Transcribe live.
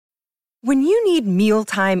When you need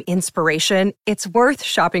mealtime inspiration, it's worth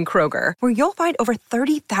shopping Kroger, where you'll find over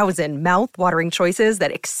 30,000 mouth-watering choices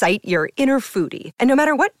that excite your inner foodie. And no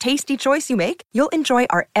matter what tasty choice you make, you'll enjoy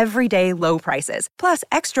our everyday low prices, plus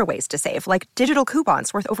extra ways to save, like digital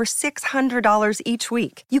coupons worth over $600 each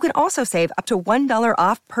week. You can also save up to $1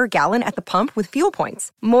 off per gallon at the pump with fuel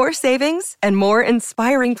points. More savings and more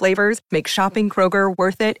inspiring flavors make shopping Kroger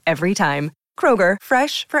worth it every time. Kroger,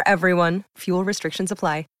 fresh for everyone. Fuel restrictions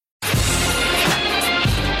apply.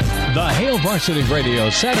 The Hail Varsity Radio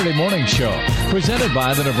Saturday Morning Show, presented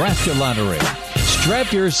by the Nebraska Lottery.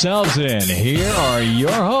 Strap yourselves in. Here are your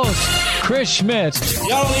hosts, Chris Schmidt.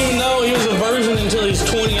 Y'all don't even know he was a virgin until he's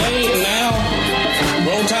 28, and now,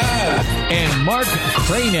 roll tide. And Mark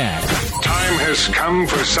Cranack. Time has come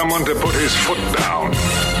for someone to put his foot down.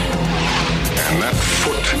 And that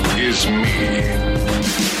foot is me.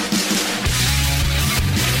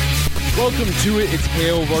 Welcome to it. It's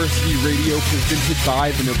Hail Varsity Radio, presented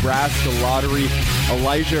by the Nebraska Lottery.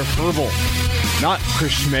 Elijah Herbal, not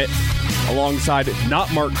Chris Schmidt, alongside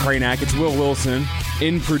not Mark Cranack. It's Will Wilson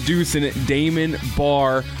in producing Damon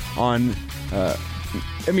Barr on, I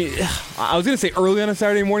was going to say early on a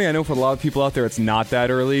Saturday morning. I know for a lot of people out there it's not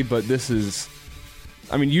that early, but this is,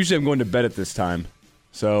 usually I'm going to bed at this time.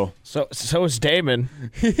 So is Damon.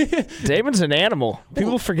 Damon's an animal.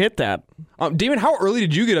 People forget that. Damon, how early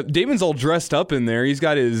did you get up? Damon's all dressed up in there. He's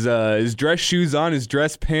got his dress shoes on, his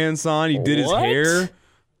dress pants on. He did his hair.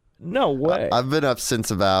 No way. I've been up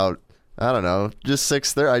since about, just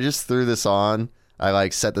 6:30. I just threw this on. I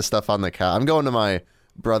set the stuff on the couch. I'm going to my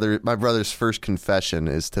brother's first confession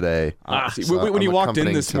is today. When you walked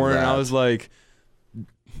in this morning, I was like,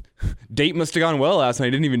 date must have gone well last night.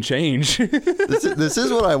 Didn't even change. This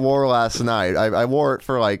is what I wore last night. I wore it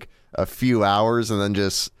for a few hours and then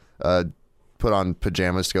just put on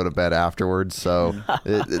pajamas to go to bed afterwards. So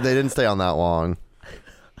they didn't stay on that long.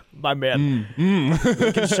 My man.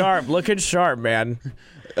 Looking sharp, man.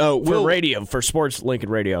 For sports Lincoln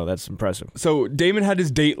Radio, that's impressive. So Damon had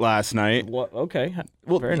his date last night. Okay,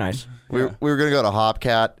 well, very nice. We were going to go to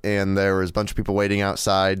Hopcat, and there was a bunch of people waiting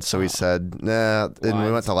outside, so we said, nah, and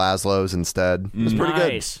we went to Laszlo's instead. It was pretty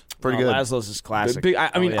good. Pretty good. Laszlo's is classic.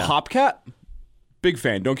 Hopcat, big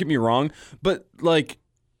fan, don't get me wrong, but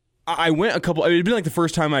I went it'd been the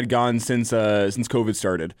first time I'd gone since COVID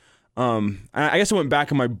started. I guess I went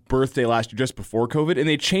back on my birthday last year just before COVID, and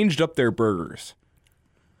they changed up their burgers.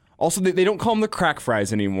 Also, they don't call them the crack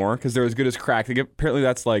fries anymore because they're as good as crack. Apparently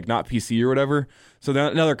that's not PC or whatever. So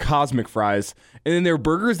now they're cosmic fries. And then their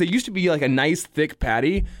burgers, they used to be a nice thick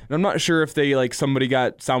patty. And I'm not sure if they somebody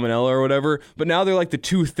got salmonella or whatever. But now they're the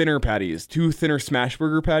two thinner smash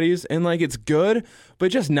burger patties. And it's good,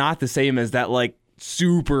 but just not the same as that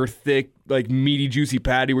super thick, meaty, juicy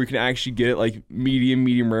patty where you can actually get it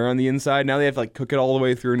medium rare on the inside. Now they have to cook it all the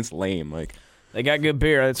way through and it's lame. They got good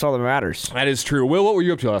beer. That's all that matters. That is true. Will, what were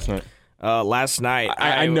you up to last night? Last night.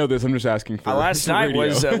 I know this. I'm just asking for last night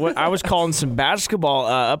was I was calling some basketball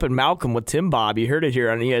up in Malcolm with Tim Bob. You heard it here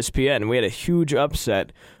on ESPN. We had a huge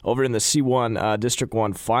upset over in the C1 District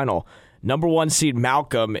 1 final. Number 1 seed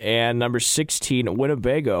Malcolm and number 16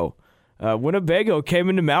 Winnebago. Winnebago came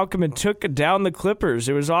into Malcolm and took down the Clippers.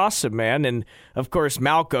 It was awesome, man. And of course,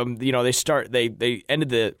 Malcolm, they ended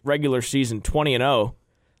the regular season 20-0.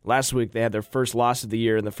 Last week, they had their first loss of the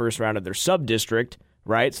year in the first round of their sub-district,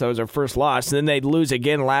 right? So that was their first loss. And then they'd lose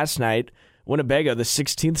again last night. Winnebago, the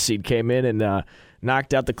 16th seed, came in and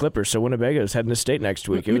knocked out the Clippers. So Winnebago's heading to state next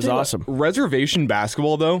week. It was awesome. Reservation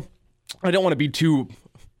basketball, though, I don't want to be too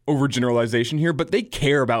overgeneralization here, but they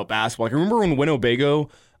care about basketball. I remember when Winnebago,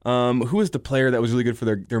 who was the player that was really good for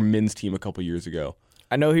their men's team a couple years ago?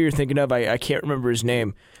 I know who you're thinking of. I can't remember his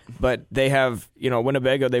name, but they have,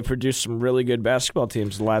 Winnebago, they produced some really good basketball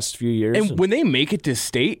teams the last few years. And when they make it to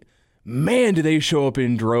state, man, do they show up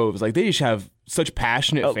in droves. They just have such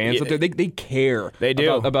passionate fans up there. They care they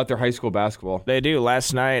do. About their high school basketball. They do.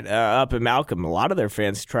 Last night up in Malcolm, a lot of their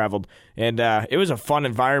fans traveled, and it was a fun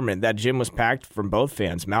environment. That gym was packed from both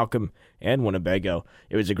fans, Malcolm and Winnebago.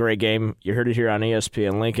 It was a great game. You heard it here on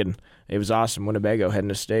ESPN Lincoln. It was awesome. Winnebago heading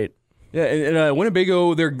to state. Yeah, and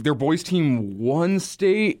Winnebago, their boys team won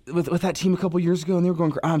state with that team a couple years ago, and they were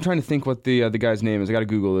going. I'm trying to think what the guy's name is. I got to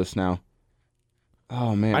Google this now.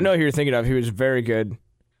 Oh man, I know who you're thinking of. He was very good,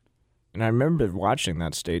 and I remember watching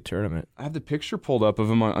that state tournament. I have the picture pulled up of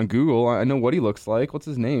him on Google. I know what he looks like. What's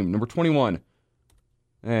his name? Number 21.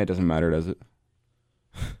 It doesn't matter, does it?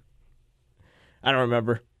 I don't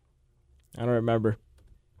remember.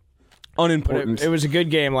 Unimportant. It was a good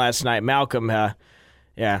game last night. Malcolm,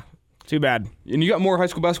 yeah. Too bad. And you got more high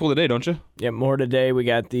school basketball today, don't you? Yeah, more today. We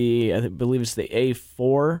got I believe it's the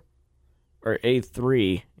A4 or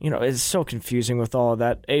A3. It's so confusing with all of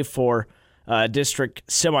that. A4 district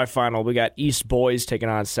semifinal. We got East Boys taking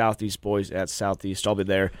on Southeast Boys at Southeast. I'll be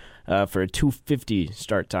there for a 2:50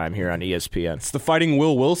 start time here on ESPN. It's the Fighting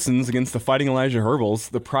Will Wilsons against the Fighting Elijah Herbals.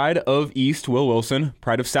 The Pride of East, Will Wilson.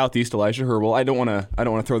 Pride of Southeast, Elijah Herbal. I don't want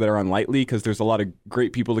to throw that around lightly because there's a lot of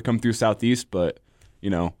great people to come through Southeast, but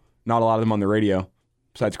not a lot of them on the radio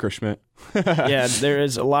besides Chris Schmidt. Yeah, there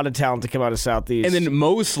is a lot of talent to come out of Southeast. And then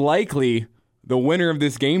most likely the winner of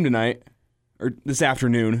this game tonight, or this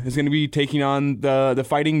afternoon, is going to be taking on the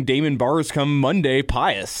Fighting Damon Bars come Monday,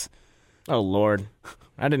 Pius. Oh Lord,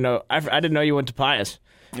 I didn't know you went to Pius.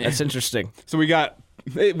 That's interesting. So we got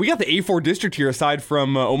the A4 district here aside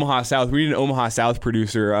from Omaha South. We need an Omaha South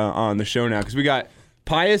producer on the show now because we got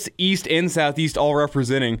Pius, East, and Southeast all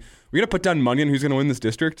representing. We're going to put down money on who's going to win this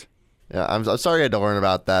district. Yeah, I'm sorry I had to learn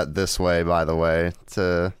about that this way, by the way,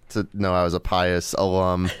 to know I was a Pius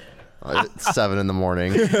alum at 7 in the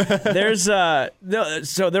morning. There's so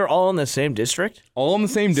they're all in the same district? All in the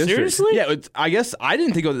same district. Seriously? Yeah, I guess I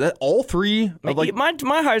didn't think of that. All three of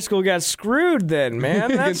my high school got screwed then,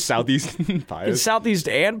 man. That's Southeast and Pius. Southeast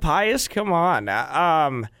and Pius? Come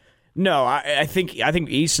on. No, I think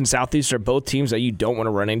East and Southeast are both teams that you don't want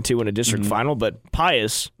to run into in a district final, but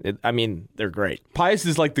Pius, they're great. Pius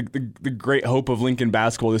is like the great hope of Lincoln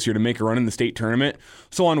basketball this year to make a run in the state tournament.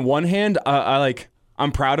 So on one hand,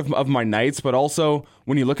 I'm proud of my Knights, but also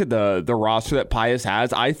when you look at the roster that Pius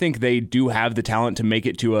has, I think they do have the talent to make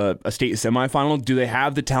it to a state semifinal. Do they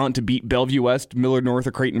have the talent to beat Bellevue West, Millard North,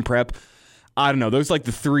 or Creighton Prep? I don't know. Those are like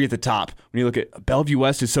the three at the top. When you look at Bellevue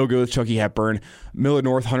West is so good with Chucky Hepburn, Millard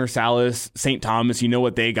North, Hunter Salas, St. Thomas, you know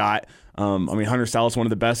what they got. Hunter Salas, one of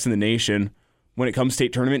the best in the nation. When it comes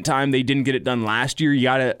state tournament time, they didn't get it done last year. You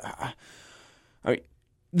got to...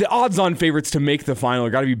 the odds-on favorites to make the final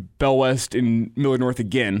got to be Bell West and Millard North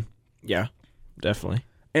again. Yeah, definitely.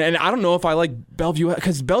 And I don't know if I like Bellevue West,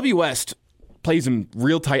 because Bellevue West plays them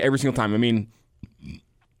real tight every single time.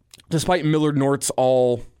 Despite Millard North's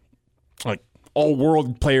all-world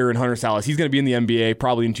player in Hunter Salas, he's going to be in the NBA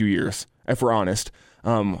probably in 2 years, if we're honest.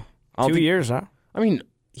 2 years, huh?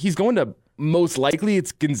 He's going to... Most likely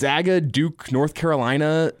it's Gonzaga, Duke, North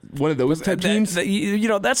Carolina, one of those type teams.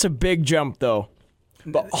 That's a big jump, though.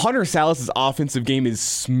 But Hunter Salas' offensive game is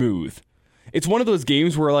smooth. It's one of those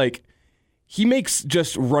games where, he makes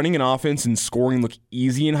just running an offense and scoring look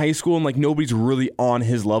easy in high school, and, nobody's really on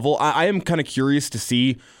his level. I am kind of curious to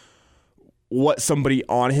see what somebody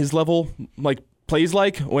on his level, plays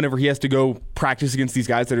like whenever he has to go practice against these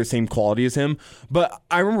guys that are the same quality as him. But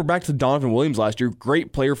I remember back to Donovan Williams last year,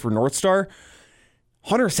 great player for North Star.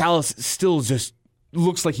 Hunter Salas still just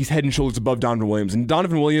looks like he's head and shoulders above Donovan Williams. And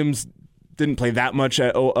Donovan Williams didn't play that much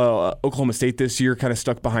at Oklahoma State this year, kind of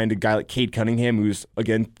stuck behind a guy like Cade Cunningham, who's,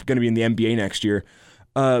 again, going to be in the NBA next year.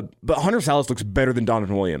 But Hunter Salas looks better than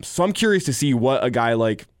Donovan Williams. So I'm curious to see what a guy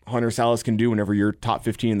like Hunter Salas can do whenever you're top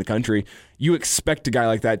 15 in the country. You expect a guy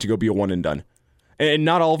like that to go be a one and done. And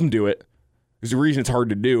not all of them do it. There's a reason it's hard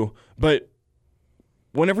to do. But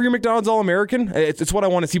whenever you're McDonald's All-American, it's what I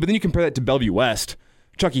want to see. But then you compare that to Bellevue West.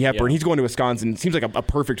 Chucky Hepburn, he's going to Wisconsin. Seems like a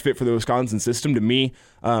perfect fit for the Wisconsin system to me.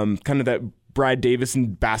 Kind of that Brad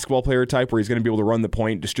Davison basketball player type where he's going to be able to run the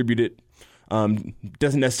point, distribute it.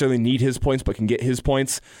 Doesn't necessarily need his points, but can get his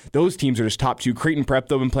points. Those teams are just top two. Creighton Prep,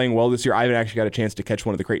 though, been playing well this year. I haven't actually got a chance to catch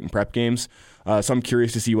one of the Creighton Prep games, so I'm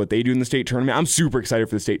curious to see what they do in the state tournament. I'm super excited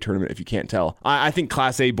for the state tournament, if you can't tell. I think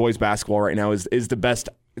Class A boys basketball right now is the best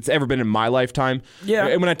it's ever been in my lifetime. Yeah.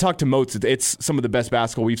 And when I talk to Moats, it's some of the best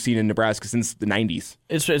basketball we've seen in Nebraska since the 90s.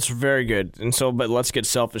 It's very good. And so, but let's get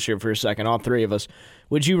selfish here for a second, all three of us.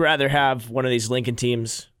 Would you rather have one of these Lincoln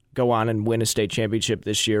teams go on and win a state championship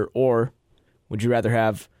this year, or would you rather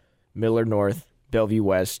have Millard North, Bellevue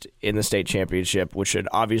West in the state championship, which should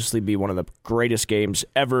obviously be one of the greatest games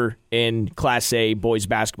ever in Class A boys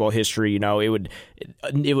basketball history? It would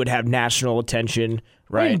have national attention,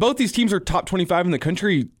 right? I mean, both these teams are top 25 in the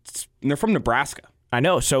country, and they're from Nebraska. I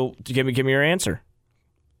know. So give me your answer.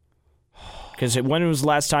 Because when was the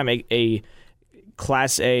last time a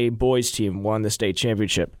Class A boys team won the state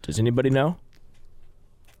championship? Does anybody know?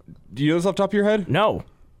 Do you know this off the top of your head? No.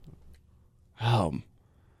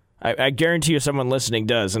 I guarantee you someone listening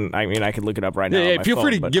does, and I could look it up right now. Yeah, feel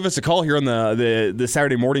free to give us a call here on the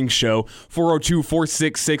Saturday morning show,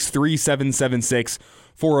 402-466-3776,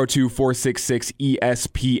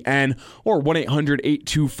 402-466-ESPN, or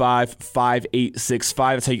 1-800-825-5865.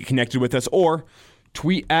 That's how you get connected with us. Or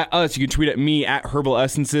tweet at us. You can tweet at me at Herbal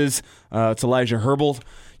Essences. It's Elijah Herbal.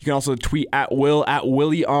 You can also tweet at Will at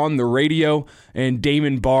Willie on the radio, and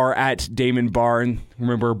Damon Barr at Damon Barr. And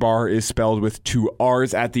remember, Barr is spelled with 2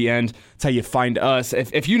 R's at the end. That's how you find us.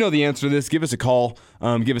 If you know the answer to this, give us a call,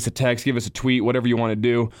 give us a text, give us a tweet, whatever you want to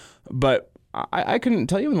do. But I couldn't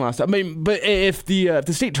tell you when the last time. I mean, but if the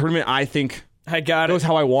state tournament, I think goes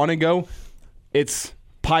how I want to go, it's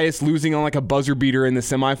Pius losing on like a buzzer beater in the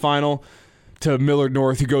semifinal to Millard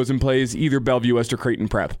North, who goes and plays either Bellevue West or Creighton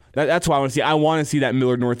Prep. That's what I want to see. I want to see that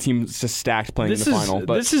Millard North team just stacked playing in the final.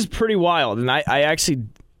 But this is pretty wild, and I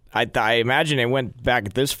imagine it went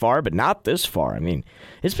back this far, but not this far. I mean,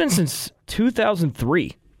 it's been since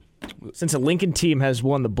 2003 since a Lincoln team has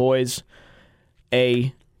won the boys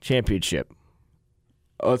A championship.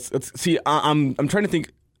 Let's see. I'm trying to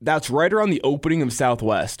think. That's right around the opening of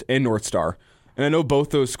Southwest and North Star. And I know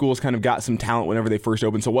both those schools kind of got some talent whenever they first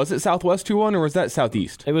opened. So was it Southwest who won, or was that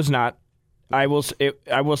Southeast? It was not. I will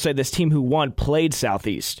say this team who won played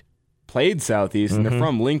Southeast. Played Southeast, and they're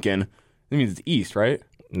from Lincoln. That means it's East, right?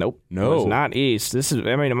 Nope. No. It was not East.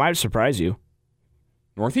 It might surprise you.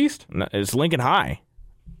 Northeast? No, it's Lincoln High.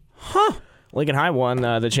 Huh. Lincoln High won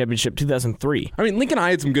the championship 2003. I mean, Lincoln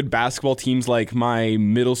High had some good basketball teams like my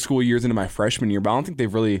middle school years into my freshman year, but I don't think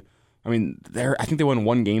they've really... I mean, I think they won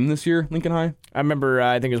 1 game this year, Lincoln High. I remember,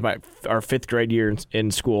 I think it was our 5th grade year in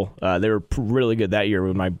school. They were really good that year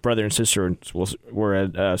when my brother and sister were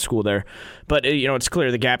at school there. But, it's clear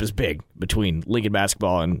the gap is big between Lincoln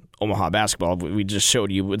basketball and Omaha basketball. We just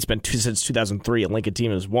showed you it's been since 2003, and Lincoln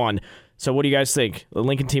team has won. So what do you guys think? The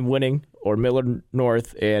Lincoln team winning or Millard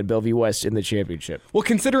North and Bellevue West in the championship? Well,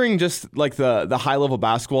 considering just like the high-level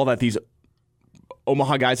basketball that these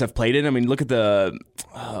Omaha guys have played in. I mean, look at the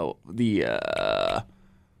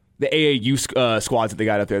AAU squads that they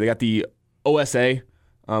got up there. They got the OSA,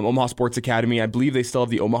 Omaha Sports Academy. I believe they still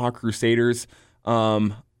have the Omaha Crusaders.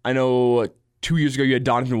 I know 2 years ago you had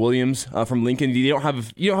Donovan Williams from Lincoln. You don't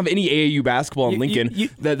have any AAU basketball in Lincoln.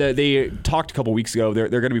 They talked a couple weeks ago. They're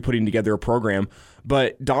going to be putting together a program,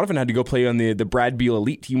 but Donovan had to go play on the Brad Beal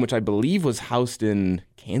Elite team, which I believe was housed in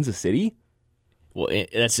Kansas City. Well,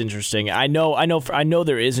 that's interesting. I know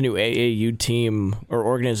there is a new AAU team or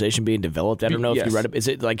organization being developed. I don't know if you read it. Is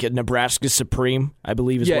it like Nebraska Supreme, I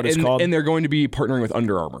believe is what it's called? And they're going to be partnering with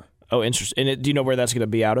Under Armour. Oh, interesting. And do you know where that's going to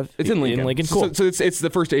be out of? It's in Lincoln. Cool. So it's the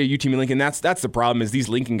first AAU team in Lincoln. That's the problem is these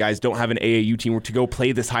Lincoln guys don't have an AAU team to go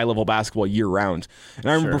play this high-level basketball year-round.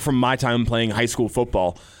 And I remember from my time playing high school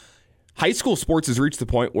football, high school sports has reached the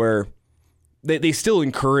point where they still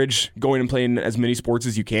encourage going and playing as many sports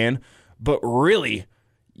as you can, but really,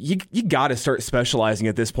 you got to start specializing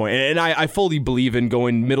at this point. And I fully believe in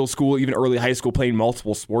going middle school, even early high school, playing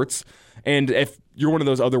multiple sports. And if you're one of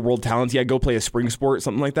those other world talents, go play a spring sport,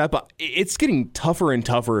 something like that. But it's getting tougher and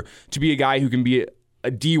tougher to be a guy who can be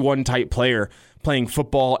a D1 type player playing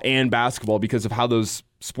football and basketball because of how those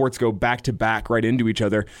sports go back to back right into each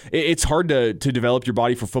other. It's hard to develop your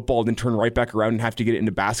body for football and then turn right back around and have to get it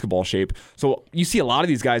into basketball shape. So you see a lot of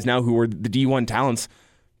these guys now who are the D1 talents.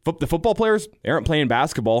 The football players, they aren't playing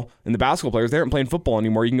basketball, and the basketball players, they aren't playing football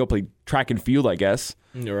anymore. You can go play track and field, I guess.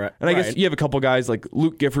 You're right. And I guess you have a couple guys like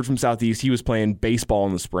Luke Gifford from Southeast. He was playing baseball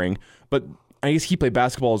in the spring, but I guess he played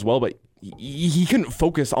basketball as well, but he couldn't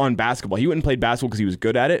focus on basketball. He went and played basketball because he was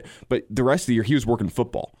good at it, but the rest of the year he was working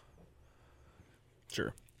football.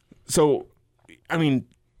 Sure. So, I mean,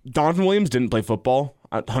 Donovan Williams didn't play football.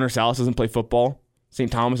 Hunter Salas doesn't play football. St.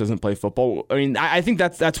 Thomas doesn't play football. I mean, I think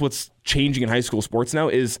that's what's changing in high school sports now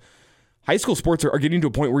is high school sports are getting to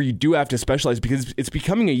a point where you do have to specialize because it's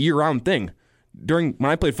becoming a year-round thing. When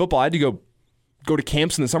I played football, I had to go to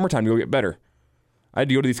camps in the summertime to go get better. I had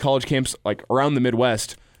to go to these college camps like around the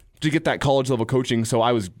Midwest to get that college-level coaching so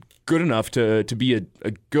I was good enough to be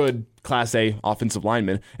a good Class A offensive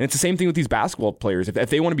lineman. And it's the same thing with these basketball players. If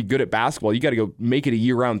they want to be good at basketball, you got to go make it a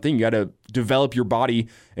year-round thing. You got to develop your body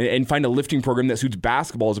and find a lifting program that suits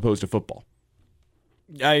basketball as opposed to football.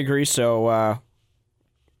 I agree. So,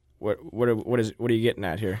 what are you getting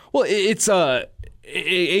at here? Well,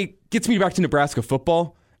 it gets me back to Nebraska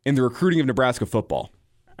football and the recruiting of Nebraska football.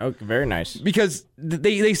 Oh, very nice. Because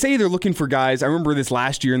they say they're looking for guys. I remember this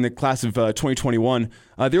last year in the class of 2021.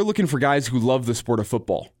 They're looking for guys who love the sport of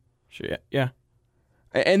football. Sure, yeah.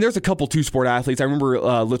 And there's a couple two-sport athletes. I remember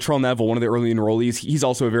Latrell Neville, one of the early enrollees. He's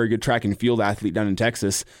also a very good track and field athlete down in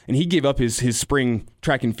Texas. And he gave up his spring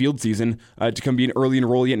track and field season to come be an early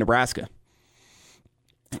enrollee at Nebraska.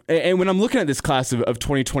 And when I'm looking at this class of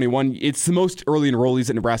 2021, it's the most early enrollees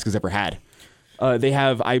that Nebraska's ever had. They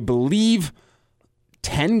have, I believe,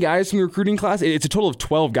 10 guys from the recruiting class. It's a total of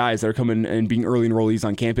 12 guys that are coming and being early enrollees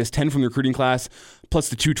on campus, 10 from the recruiting class, plus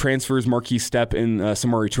the 2 transfers, Marquise Stepp and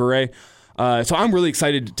Samori Toure. So I'm really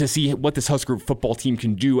excited to see what this Husker football team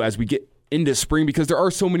can do as we get into spring, because there are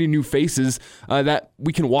so many new faces that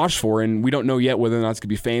we can watch for, and we don't know yet whether or not it's going to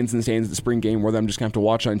be fans in the stands at the spring game, whether I'm just going to have to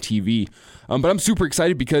watch on TV. But I'm super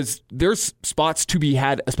excited because there's spots to be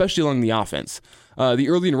had, especially along the offense. The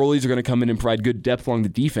early enrollees are going to come in and provide good depth along the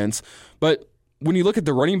defense, but when you look at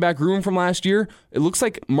the running back room from last year, it looks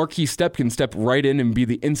like Marquise Stepp can step right in and be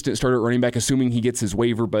the instant starter at running back, assuming he gets his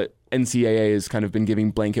waiver, but NCAA has kind of been giving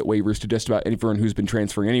blanket waivers to just about everyone who's been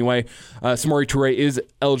transferring anyway. Samori Toure is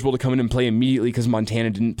eligible to come in and play immediately because Montana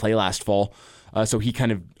didn't play last fall, so he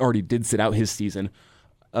kind of already did sit out his season.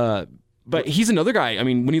 But he's another guy. I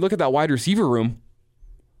mean, when you look at that wide receiver room,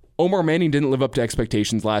 Omar Manning didn't live up to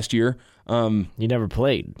expectations last year. He never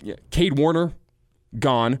played. Yeah, Cade Warner,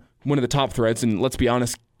 gone. One of the top threats, and let's be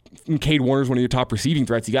honest, Cade Warner's one of your top receiving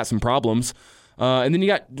threats. You got some problems. And then you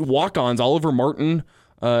got walk-ons. Oliver Martin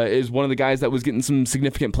is one of the guys that was getting some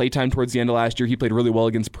significant playtime towards the end of last year. He played really well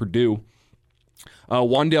against Purdue.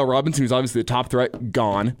 Wan'Dale Robinson, who's obviously the top threat,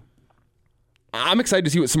 gone. I'm excited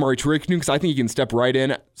to see what Samori Toure can do because I think he can step right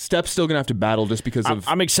in. Stepp's still going to have to battle just because of...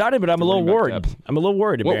 I'm excited, but I'm a little worried. I'm a little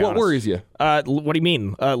worried, What worries you? What do you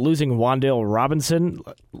mean? Losing Wan'Dale Robinson?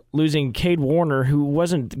 Losing Cade Warner, who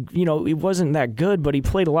wasn't, he wasn't that good, but he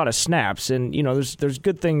played a lot of snaps, and, there's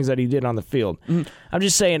good things that he did on the field. Mm-hmm. I'm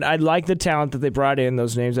just saying, I like the talent that they brought in,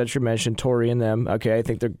 those names that you mentioned, Torrey and them. Okay, I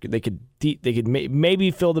think they could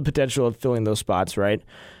maybe fill the potential of filling those spots, right?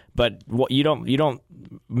 But you don't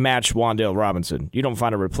match Wan'Dale Robinson. You don't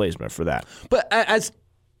find a replacement for that. But as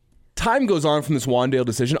time goes on from this Wan'Dale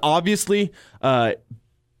decision, obviously, I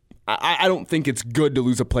don't think it's good to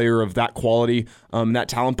lose a player of that quality, that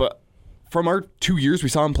talent. But from our 2 years we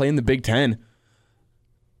saw him play in the Big Ten,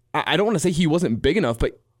 I don't want to say he wasn't big enough,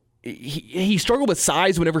 but he struggled with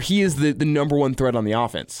size whenever he is the number one threat on the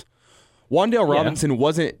offense. Wan'Dale Robinson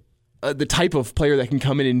wasn't the type of player that can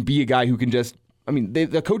come in and be a guy who can just... I mean,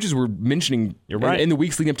 the coaches were mentioning in the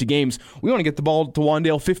weeks leading up to games, we want to get the ball to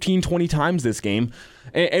Wan'Dale 15, 20 times this game.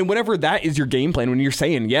 And whenever that is your game plan, when you're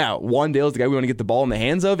saying, Wan'Dale is the guy we want to get the ball in the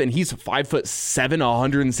hands of, and he's 5'7",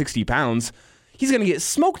 160 pounds, he's going to get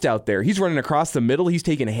smoked out there. He's running across the middle. He's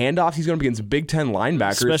taking handoffs. He's going to be against Big Ten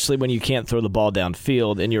linebackers. Especially when you can't throw the ball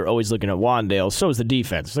downfield and you're always looking at Wan'Dale. So is the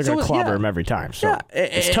defense. They're going to clobber him every time. So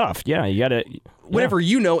it's tough. Yeah, you got to... Whenever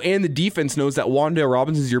and the defense knows that Wan'Dale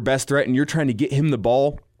Robinson is your best threat and you're trying to get him the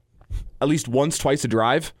ball at least once, twice a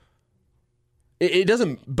drive, it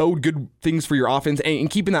doesn't bode good things for your offense and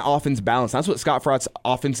keeping that offense balanced. That's what Scott Frost's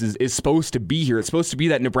offense is supposed to be here. It's supposed to be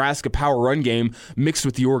that Nebraska power run game mixed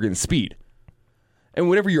with the Oregon speed. And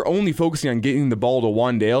whenever you're only focusing on getting the ball to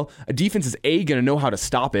Wan'Dale, a defense is A, going to know how to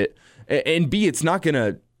stop it, and B, it's not going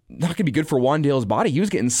to be good for Wan'Dale's body. He was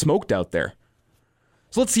getting smoked out there.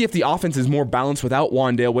 So let's see if the offense is more balanced without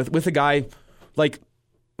Wan'Dale, with a guy like,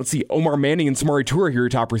 let's see, Omar Manning and Samori Toure here are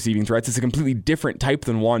top receiving threats. It's a completely different type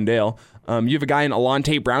than Wan'Dale. You have a guy in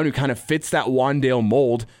Alante Brown who kind of fits that Wan'Dale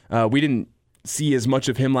mold. We didn't see as much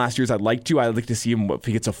of him last year as I'd like to. I'd like to see him if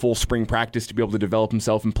he gets a full spring practice to be able to develop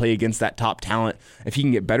himself and play against that top talent if he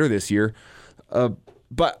can get better this year.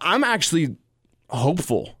 But I'm actually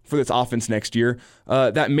hopeful for this offense next year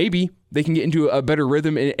that maybe they can get into a better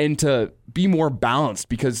rhythm and to be more balanced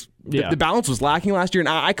because the balance was lacking last year. And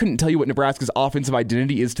I couldn't tell you what Nebraska's offensive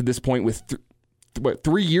identity is to this point with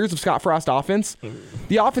 3 years of Scott Frost offense.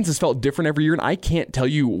 The offense has felt different every year, and I can't tell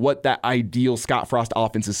you what that ideal Scott Frost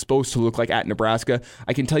offense is supposed to look like at Nebraska.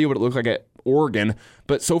 I can tell you what it looked like at Oregon,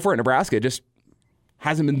 but so far at Nebraska, it just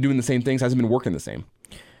hasn't been doing the same things, hasn't been working the same.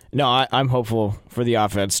 No, I'm hopeful for the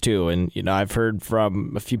offense too, and I've heard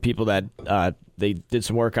from a few people that they did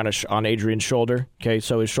some work on Adrian's shoulder. Okay,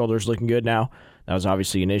 so his shoulder's looking good now. That was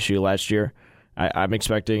obviously an issue last year. I'm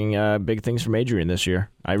expecting big things from Adrian this year.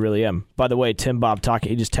 I really am. By the way, Tim Bob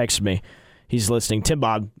he just texted me. He's listening. Tim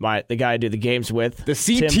Bob, the guy I do the games with. The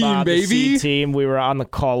C Tim team, Bob, baby. The C team. We were on the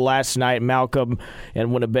call last night, Malcolm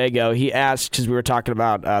and Winnebago. He asked, because we were talking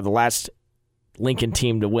about the last Lincoln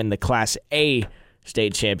team to win the Class A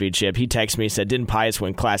state championship. He texted me and said, didn't Pius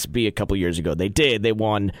win Class B a couple years ago? They did. They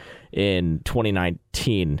won in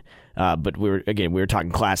 2019. But we were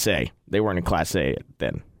talking Class A. They weren't in Class A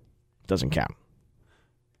then. Doesn't count.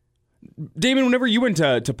 Damon, whenever you went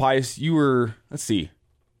to Pius, you were, let's see.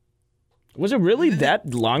 Was it really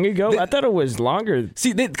that long ago? I thought it was longer.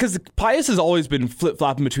 See, because Pius has always been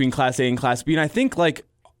flip-flopping between Class A and Class B, and I think like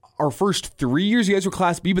our first 3 years you guys were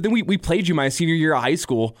Class B, but then we played you my senior year of high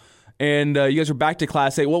school, and you guys are back to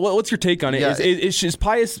Class A. Well, what's your take on it? Yeah, Is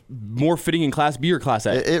Pius more fitting in Class B or Class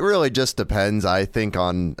A? It really just depends, I think,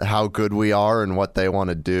 on how good we are and what they want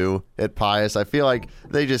to do at Pius. I feel like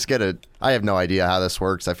they just I have no idea how this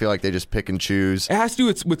works. I feel like they just pick and choose. It has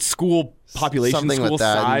to do with school population, Something school with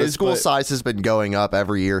that. And size. the school size has been going up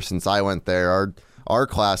every year since I went there. Our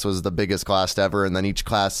class was the biggest class ever, and then each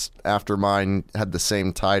class after mine had the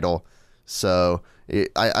same title. So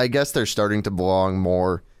I guess they're starting to belong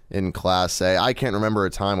more in Class A. I can't remember a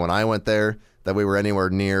time when I went there that we were anywhere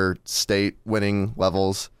near state winning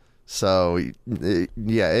levels. So,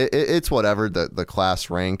 it's whatever the class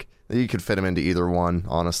rank. You could fit them into either one,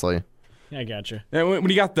 honestly. I gotcha. And when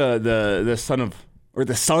you got the son of, or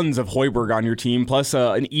the sons of Hoiberg on your team, plus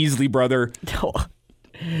an Easley brother.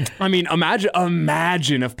 I mean,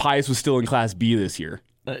 imagine if Pius was still in Class B this year.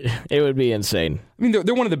 It would be insane. I mean,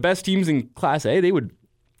 they're one of the best teams in Class A. They would.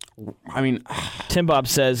 I mean, Tim Bob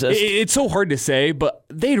says it's so hard to say, but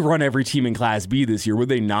they'd run every team in Class B this year, would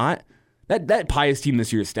they not? That Pius team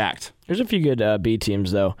this year is stacked. There's a few good B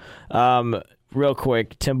teams though. Real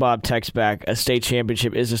quick, Tim Bob texts back, a state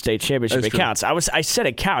championship is a state championship. It counts. I said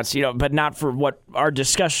it counts, but not for what our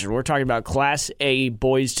discussion. We're talking about Class A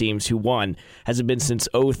boys teams who won. Hasn't been since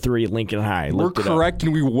 03 Lincoln High. We're correct,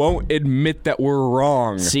 and we won't admit that we're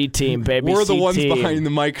wrong. C team, baby. We're the C ones team. behind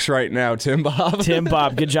the mics right now, Tim Bob. Tim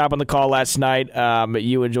Bob, good job on the call last night.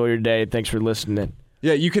 You enjoy your day. Thanks for listening.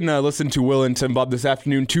 Yeah, you can listen to Will and Tim Bob this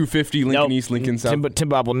afternoon, 250 Lincoln East, Lincoln South. Tim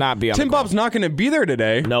Bob will not be on Tim the call. Bob's not going to be there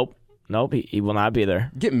today. Nope, he will not be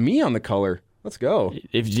there. Get me on the color. Let's go.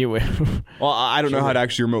 If you, well, I don't know how to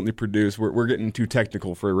actually remotely produce. We're getting too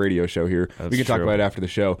technical for a radio show here. We can talk about it after the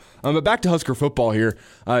show. But back to Husker football here,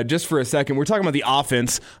 just for a second. We're talking about the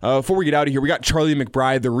offense. Before we get out of here, we got Charlie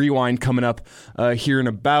McBride, the rewind, coming up here in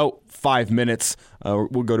about 5 minutes.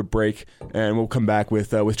 We'll go to break, and we'll come back with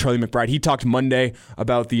Charlie McBride. He talked Monday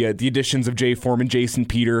about the additions of Jay Foreman, Jason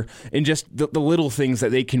Peter, and just the little things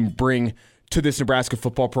that they can bring to this Nebraska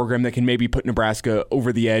football program that can maybe put Nebraska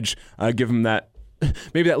over the edge, give them that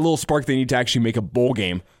maybe that little spark they need to actually make a bowl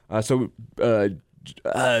game. Charlie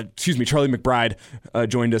McBride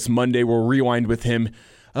joined us Monday. We'll rewind with him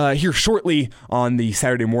here shortly on the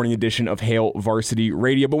Saturday morning edition of Hail Varsity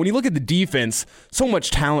Radio. But when you look at the defense, so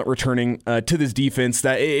much talent returning to this defense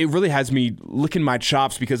that it really has me licking my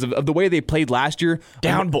chops because of the way they played last year.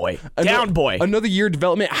 Down boy. Another year of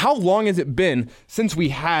development. How long has it been since we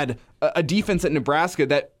had a defense at Nebraska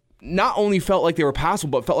that not only felt like they were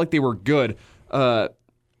passable, but felt like they were good? I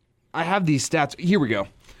have these stats. Here we go.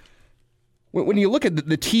 When you look at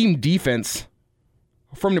the team defense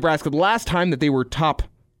from Nebraska, the last time that they were top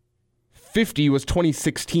 50 was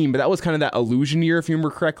 2016, but that was kind of that illusion year, if you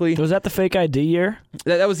remember correctly. Was that the fake ID year?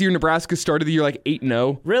 That was the year Nebraska started the year like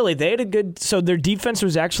 8-0. Really? They had a good... So their defense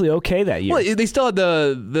was actually okay that year? Well, they still had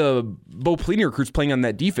the Bo Pelini recruits playing on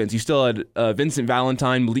that defense. You still had Vincent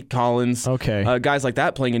Valentine, Malik Collins, guys like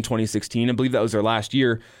that playing in 2016. I believe that was their last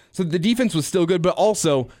year. So the defense was still good, but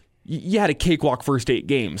also you had a cakewalk first 8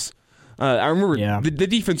 games. I remember the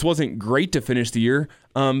defense wasn't great to finish the year.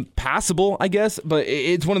 Passable, I guess, but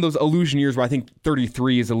it's one of those illusion years where I think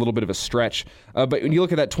 33 is a little bit of a stretch. But when you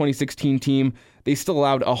look at that 2016 team, they still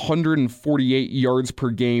allowed 148 yards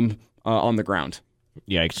per game on the ground.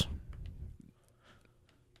 Yikes.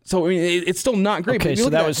 So, I mean, it's still not great. Okay,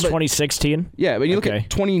 so that was 2016? Yeah, but you look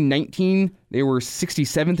at 2019, they were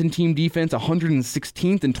 67th in team defense,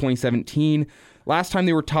 116th in 2017. Last time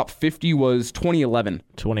they were top 50 was 2011.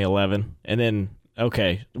 2011. And then,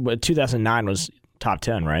 2009 was top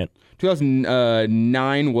 10, right?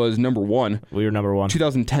 2009 was number 1. We were number 1.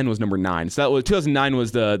 2010 was number 9. So that was 2009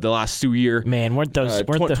 was the last Sioux year. Man, weren't those...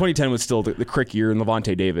 2010 was still the Crick year and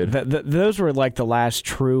Levante David. Those were like the last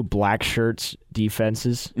true black shirts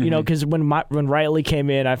defenses. You know, because when Riley came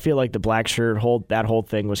in, I feel like the black shirt that whole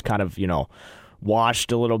thing was kind of,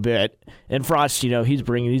 washed a little bit. And Frost, he's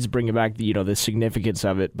bringing back the significance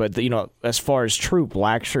of it. But as far as true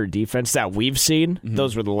black shirt defense that we've seen,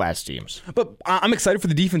 those were the last teams. But I'm excited for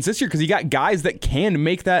the defense this year because you got guys that can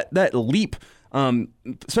make that leap.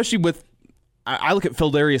 Especially with, I look at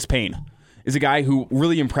Phildarius Payne, is a guy who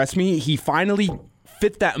really impressed me. He finally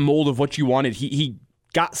fit that mold of what you wanted. He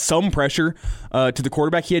got some pressure to the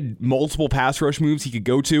quarterback. He had multiple pass rush moves he could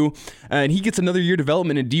go to, and he gets another year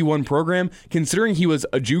development in a D1 program, considering he was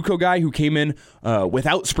a JUCO guy who came in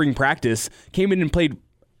without spring practice, came in and played,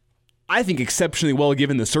 I think, exceptionally well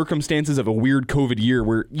given the circumstances of a weird COVID year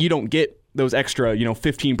where you don't get those extra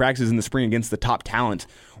 15 practices in the spring against the top talent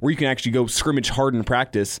where you can actually go scrimmage hard in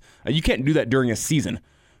practice. You can't do that during a season.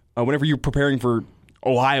 Whenever you're preparing for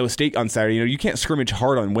Ohio State on Saturday, you can't scrimmage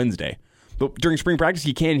hard on Wednesday. but during spring practice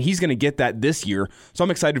he can. He's going to get that this year, so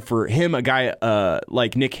I'm excited for him. A guy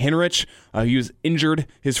like Nick Henrich, he was injured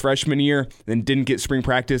his freshman year, then didn't get spring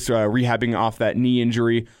practice, rehabbing off that knee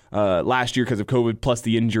injury last year because of COVID plus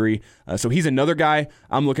the injury. So he's another guy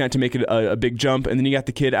I'm looking at to make it a big jump. And then you got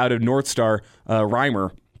the kid out of North Star,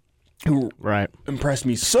 Reimer, who impressed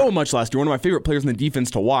me so much last year. One of my favorite players in the defense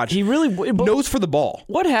to watch. He really knows for the ball.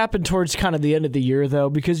 What happened towards kind of the end of the year, though?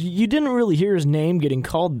 Because you didn't really hear his name getting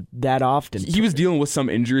called that often. He was dealing with some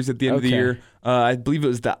injuries at the end of the year. I believe it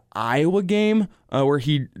was the Iowa game where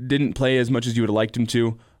he didn't play as much as you would have liked him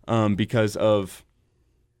to because of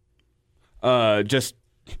just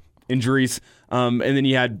injuries. And then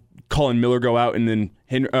you had Colin Miller go out, and then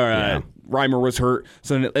Reimer was hurt.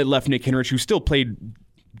 So then it left Nick Henrich, who still played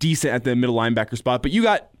decent at the middle linebacker spot. But you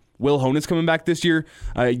got Will Honus coming back this year.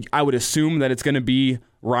 I would assume that it's going to be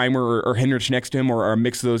Reimer or Henrich next to him, or a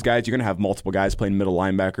mix of those guys. You're going to have multiple guys playing middle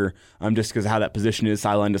linebacker just because of how that position is,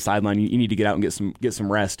 sideline to sideline. You need to get out and get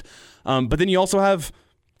some rest. But then you also have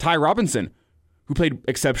Ty Robinson, who played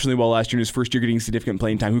exceptionally well last year in his first year getting significant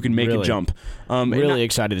playing time, who can make a jump. Really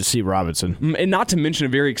excited to see Robinson. And not to mention a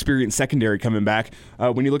very experienced secondary coming back.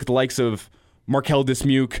 When you look at the likes of Markel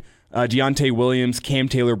Dismuke, Deontay Williams, Cam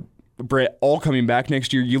Taylor, Britt, all coming back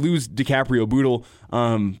next year. You lose DiCaprio Bootle,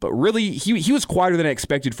 but really he was quieter than I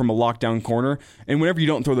expected from a lockdown corner. And whenever you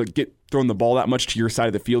don't get thrown the ball that much to your side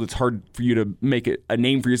of the field, it's hard for you to make it a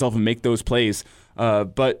name for yourself and make those plays.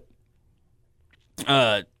 But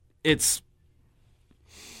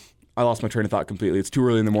I lost my train of thought completely. It's too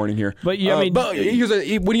early in the morning here. But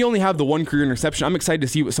when you only have the one career interception, I'm excited to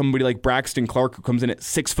see what somebody like Braxton Clark, who comes in at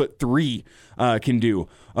 6'3", can do.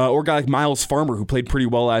 Or a guy like Miles Farmer, who played pretty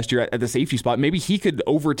well last year at the safety spot. Maybe he could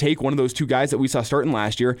overtake one of those two guys that we saw starting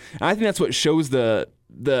last year. And I think that's what shows the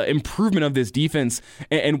improvement of this defense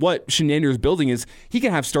and what Shenander is building is he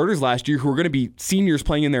can have starters last year who are going to be seniors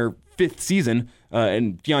playing in their fifth season,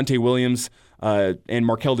 and Deontay Williams, and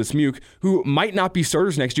Markel Dismuke, who might not be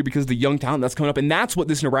starters next year because of the young talent that's coming up. And that's what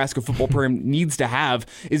this Nebraska football program needs to have,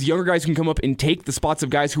 is younger guys who can come up and take the spots of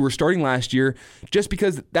guys who were starting last year, just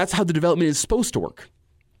because that's how the development is supposed to work.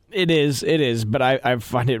 It is, but I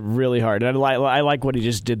find it really hard. And I like what he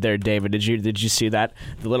just did there, David. Did you see that?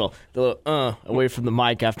 The little away from the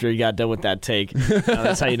mic after he got done with that take.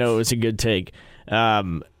 That's how you know it was a good take.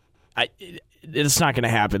 It's not going to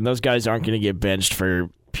happen. Those guys aren't going to get benched for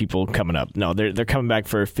people coming up. No, they're coming back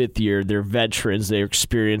for a fifth year. They're veterans. They're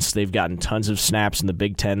experienced. They've gotten tons of snaps in the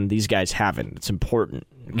Big Ten. These guys haven't. It's important.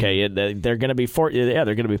 Okay, they're going to be they're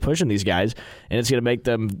going to be pushing these guys, and it's going to make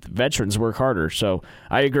them veterans work harder. So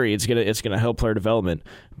I agree. It's going to help player development.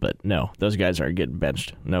 But no, those guys aren't getting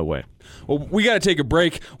benched. No way. Well, we got to take a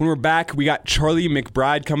break. When we're back, we got Charlie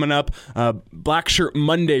McBride coming up. Black Shirt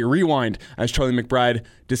Monday Rewind, as Charlie McBride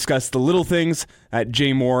discussed the little things that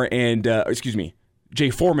Jay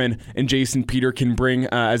Foreman and Jason Peter can bring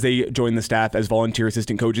as they join the staff as volunteer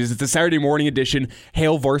assistant coaches. It's a Saturday morning edition,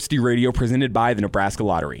 Hail Varsity Radio, presented by the Nebraska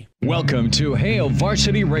Lottery. Welcome to Hail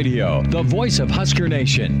Varsity Radio, the voice of Husker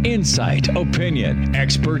Nation. Insight, opinion,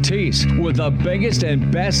 expertise, with the biggest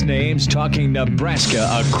and best names talking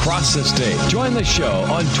Nebraska across the state. Join the show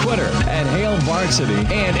on Twitter at Hail Varsity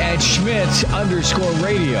and at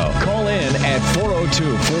Schmidt_radio. Call in at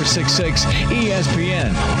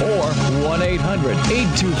 402-466-ESPN or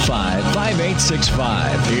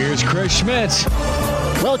 1-800-825-5865. Here's Chris Schmidt.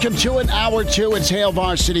 Welcome to an hour two. It's Hail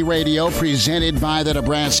Varsity Radio, presented by the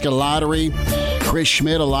Nebraska Lottery. Chris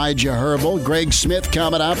Schmidt, Elijah Herbal, Greg Smith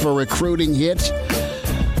coming up, a recruiting hit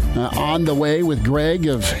on the way with Greg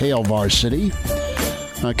of Hail Varsity.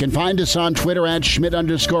 Can find us on Twitter at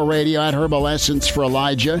Schmidt_radio, at Herbal Essence for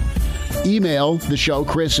Elijah. Email the show,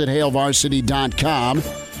 chris@hailvarsity.com.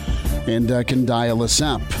 And can dial us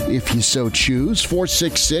up if you so choose.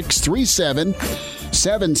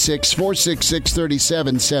 466-3776,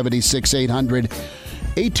 466-3776,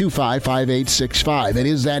 800-825-5865. It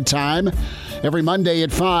is that time. Every Monday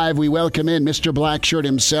at 5, we welcome in Mr. Blackshirt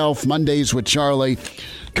himself, Mondays with Charlie,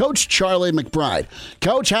 Coach Charlie McBride.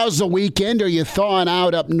 Coach, how's the weekend? Are you thawing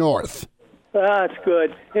out up north? It's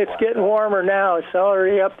good. It's getting warmer now. It's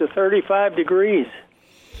already up to 35 degrees.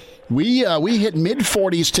 We hit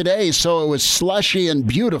mid-40s today, so it was slushy and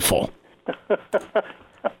beautiful.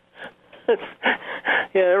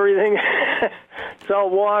 Yeah, everything. It's all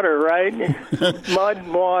water, right? Mud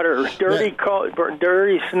and water, dirty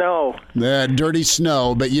snow. Dirty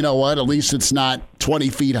snow, but you know what? At least it's not 20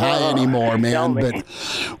 feet high anymore, man. But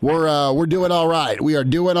we're doing all right. We are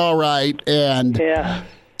doing all right, and yeah.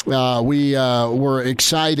 We were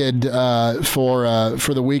excited for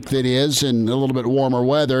the week that is, and a little bit warmer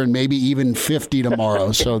weather, and maybe even 50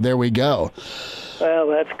 tomorrow. So there we go. Well,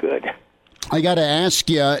 that's good. I got to ask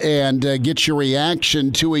you and get your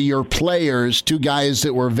reaction to your players, two guys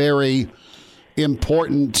that were very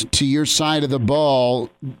important to your side of the ball.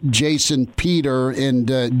 Jason Peter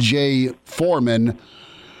and Jay Foreman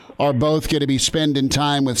are both going to be spending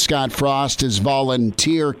time with Scott Frost as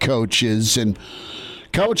volunteer coaches. And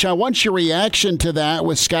Coach, I want your reaction to that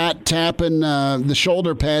with Scott tapping the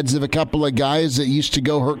shoulder pads of a couple of guys that used to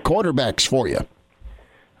go hurt quarterbacks for you.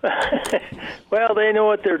 Well, they know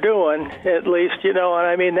what they're doing, at least, and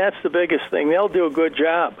I mean, that's the biggest thing. They'll do a good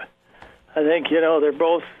job. I think, they're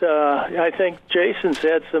both, I think Jason's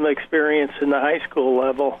had some experience in the high school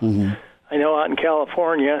level. Mm-hmm. I know out in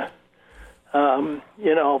California,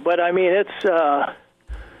 but I mean, it's,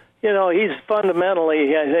 he's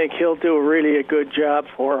fundamentally, I think he'll do a good job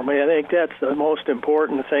for them. I think that's the most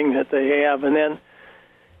important thing that they have. And then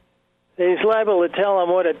he's liable to tell them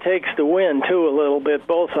what it takes to win, too, a little bit,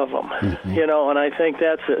 both of them, mm-hmm. And I think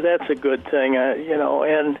that's a good thing,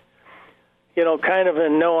 and, kind of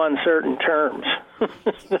in no uncertain terms.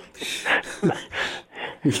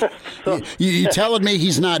 So, you telling me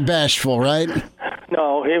he's not bashful, right?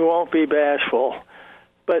 No, he won't be bashful.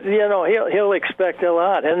 But he'll expect a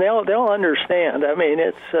lot, and they'll understand. I mean,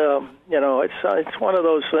 it's it's one of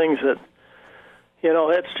those things that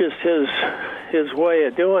that's just his way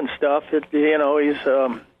of doing stuff. He's going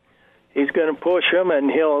to push them,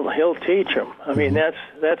 and he'll teach them. I mean,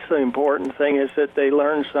 that's the important thing, is that they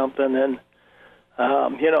learn something, and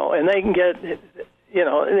and they can get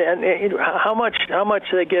and how much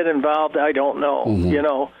they get involved, I don't know.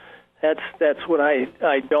 Mm-hmm. That's what I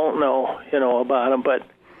don't know about them, but.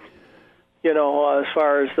 As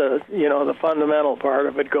far as the fundamental part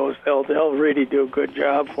of it goes, they'll really do a good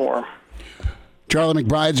job for them. Charlie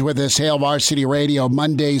McBride's with us, Hail Varsity Radio,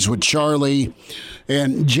 Mondays with Charlie.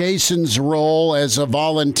 And Jason's role as a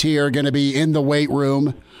volunteer going to be in the weight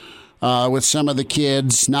room with some of the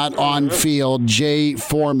kids, not on field. Jay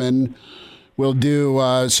Foreman will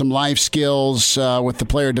do some life skills with the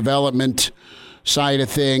player development side of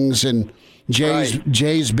things. And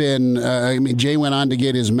Jay's been, Jay went on to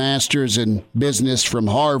get his master's in business from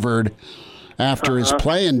Harvard after his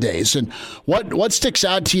playing days. And what sticks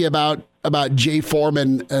out to you about Jay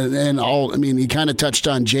Foreman and all? I mean, you kind of touched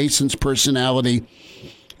on Jason's personality.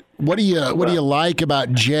 What do you like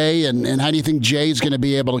about Jay, and how do you think Jay's going to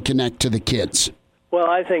be able to connect to the kids? Well,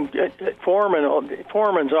 I think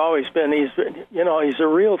Foreman's always been, he's a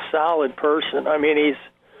real solid person. I mean, he's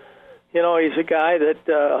a guy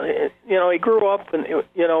that, he grew up and,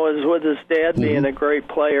 was with his dad being a great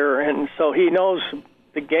player. And so he knows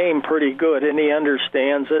the game pretty good, and he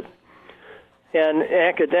understands it. And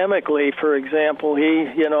academically, for example, he's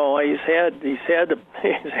had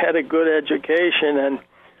a good education, and,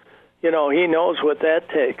 he knows what that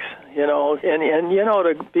takes, and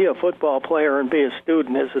to be a football player and be a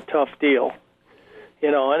student is a tough deal,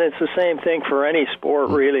 and it's the same thing for any sport,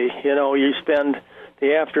 really. You spend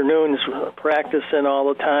the afternoons practicing all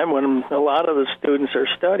the time when a lot of the students are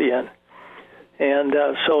studying. And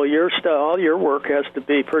so all your work has to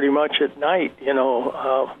be pretty much at night,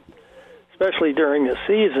 especially during the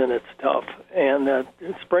season. It's tough. And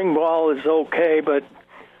spring ball is okay, but,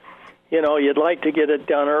 you'd like to get it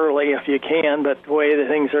done early if you can, but the way the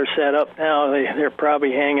things are set up now, they're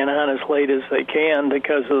probably hanging on as late as they can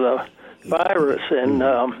because of the virus and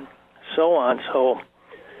so on. So.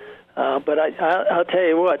 But I'll tell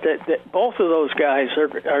you what, that both of those guys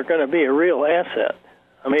are going to be a real asset.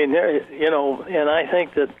 I mean, and I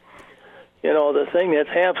think that, the thing that's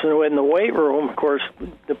happening in the weight room, of course,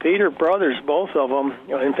 the Peter brothers, both of them,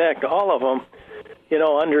 in fact, all of them,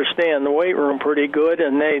 understand the weight room pretty good,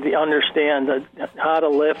 and they understand how to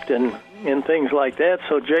lift and things like that.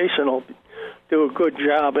 So Jason will do a good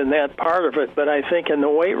job in that part of it. But I think in the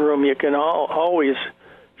weight room, you can always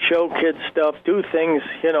show kids stuff, do things,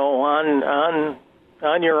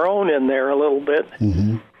 on your own in there a little bit.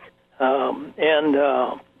 Mm-hmm.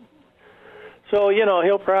 So,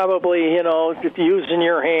 he'll probably, using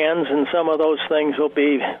your hands and some of those things will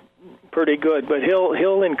be pretty good. But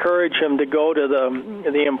he'll encourage him to go to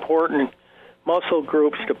the important muscle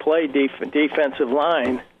groups to play defensive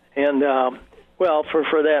line. And,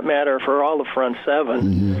 for that matter, for all the front seven.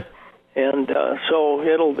 Mm-hmm. And so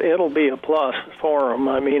it'll be a plus for him.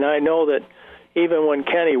 I mean, I know that even when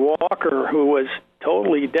Kenny Walker, who was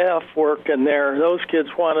totally deaf, worked in there, those kids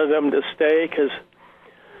wanted him to stay because,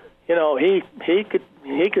 he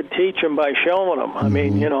could teach them by showing them. I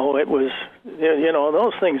mean, it was,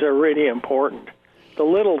 those things are really important. the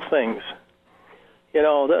little things. You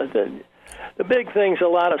know, the big things a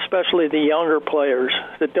lot, especially the younger players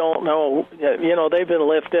that don't know, you know, they've been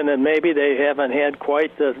lifting and maybe they haven't had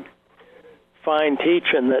quite the fine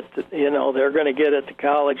teaching that, you know, they're going to get at the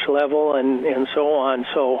college level and so on.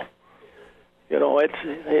 So, you know,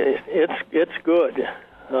 it's good.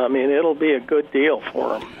 I mean, it'll be a good deal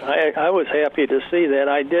for them. I was happy to see that.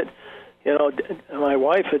 I did, you know, my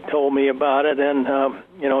wife had told me about it, and,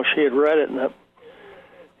 you know, she had read it in the,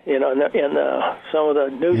 you know, in some of the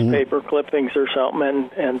newspaper clippings or something,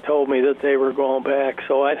 and told me that they were going back.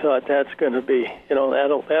 So I thought that's going to be, you know,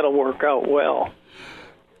 that'll work out well.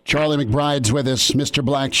 Charlie McBride's with us, Mr.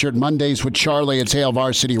 Blackshirt. Mondays with Charlie. It's Hail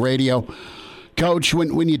Varsity Radio. Coach,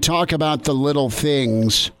 when you talk about the little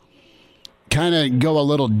things, kind of go a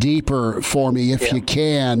little deeper for me if you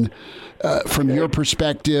can, from your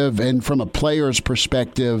perspective and from a player's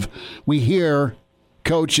perspective. We hear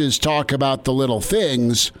coaches talk about the little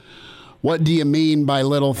things. What do you mean by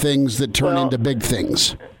little things that turn into big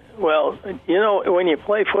things? Well, you know, when you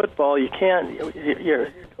play football, you can't,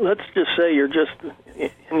 let's just say you're just,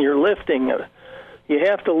 and you're lifting, you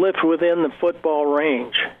have to lift within the football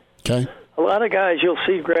range. Okay. A lot of guys you'll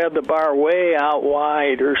see grab the bar way out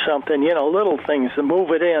wide or something, you know, little things to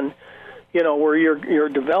move it in, you know, where you're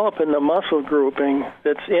developing the muscle grouping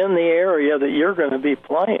that's in the area that you're going to be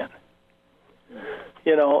playing.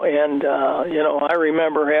 You know, and, you know, I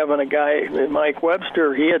remember having a guy, Mike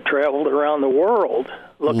Webster, he had traveled around the world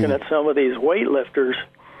looking at some of these weightlifters.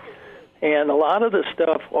 And a lot of the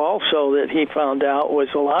stuff also that he found out was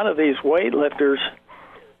a lot of these weightlifters,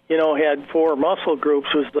 you know, had 4 muscle groups,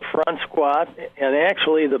 was the front squat and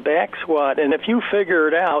actually the back squat. And if you figure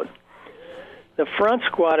it out, the front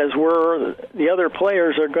squat is where the other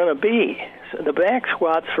players are going to be. So the back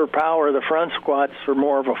squat's for power, the front squat's for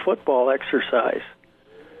more of a football exercise.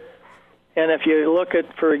 And if you look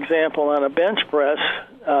at, for example, on a bench press,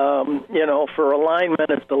 you know, for alignment,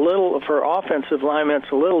 it's a little, for offensive linemen,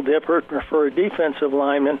 it's a little different. For a defensive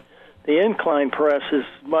lineman, the incline press is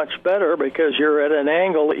much better because you're at an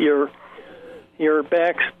angle that your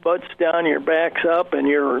back's butts down, your back's up, and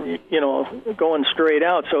you're, you know, going straight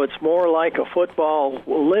out. So it's more like a football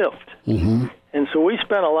lift. Mm-hmm. And so we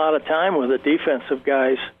spent a lot of time with the defensive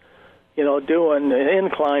guys, you know, doing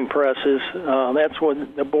incline presses. That's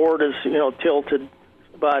when the board is, you know, tilted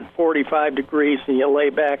about 45 degrees and you lay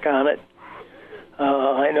back on it.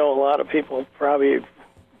 I know a lot of people probably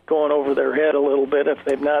going over their head a little bit if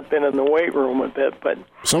they've not been in the weight room a bit, but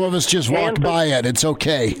some of us just walk by it. It's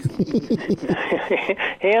okay.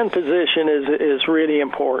 Hand position is really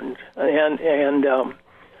important, and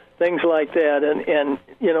things like that, and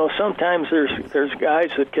you know, sometimes there's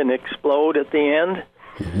guys that can explode at the end.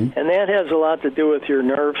 Mm-hmm. And that has a lot to do with your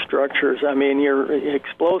nerve structures. I mean, you're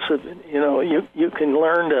explosive. You know, you can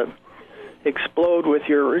learn to explode with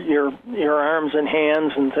your arms and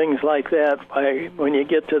hands and things like that by when you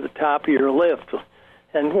get to the top of your lift.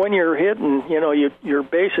 And when you're hitting, you know, you're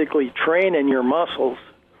basically training your muscles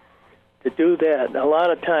to do that. A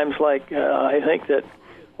lot of times, like I think that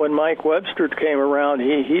when Mike Webster came around,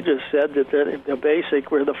 he just said that the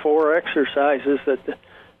basic were the 4 exercises that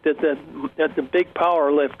the big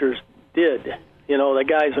power lifters did. You know, the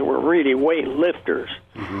guys that were really weight lifters,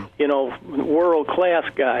 you know, world-class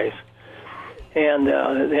guys. And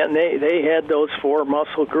they had those 4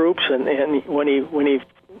 muscle groups, and when he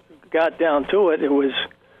got down to it, it was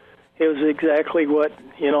exactly what,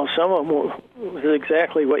 you know, some of them was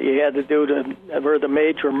exactly what you had to do to, or the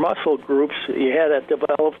major muscle groups you had to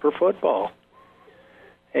develop for football.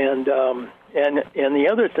 And the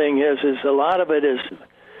other thing is a lot of it is,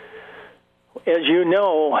 as you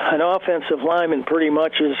know, an offensive lineman pretty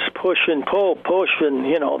much is push and pull,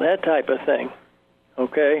 you know, that type of thing,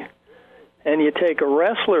 okay? And you take a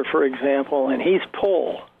wrestler, for example, and he's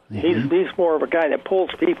pull. Mm-hmm. He's more of a guy that pulls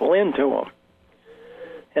people into him.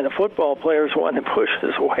 And a football player's one that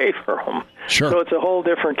pushes away from him. Sure. So it's a whole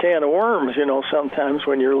different can of worms, you know, sometimes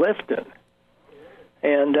when you're lifting.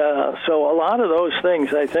 And so a lot of those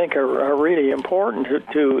things, I think, are really important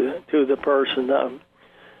to the person.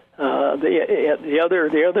 The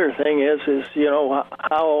other thing is you know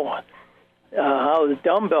how the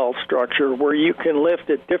dumbbell structure where you can lift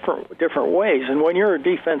it different ways. And when you're a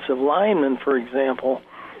defensive lineman, for example,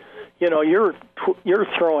 you know you're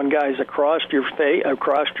throwing guys across your face,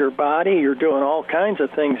 across your body. You're doing all kinds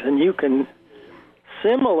of things, and you can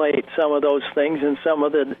simulate some of those things in some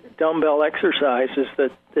of the dumbbell exercises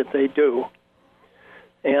that they do.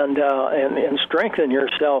 And strengthen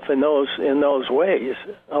yourself in those ways.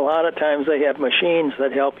 A lot of times they have machines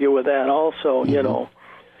that help you with that also, you know.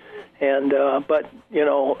 And but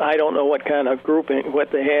I don't know what kind of grouping, what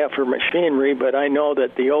they have for machinery, but I know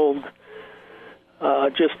that the old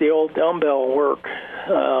dumbbell work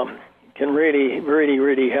can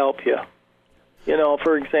really help you.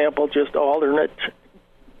 For example, just alternate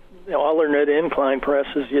incline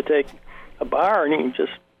presses. You take a bar and you can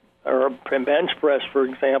or a bench press, for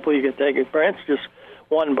example, you can take a bench just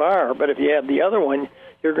one bar, but if you have the other one,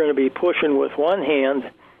 you're going to be pushing with one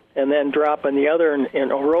hand and then dropping the other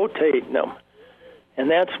and rotating them.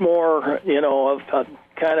 And that's more, of a,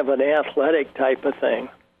 kind of an athletic type of thing.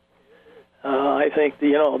 I think,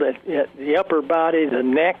 that the upper body, the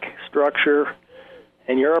neck structure,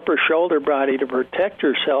 and your upper shoulder body to protect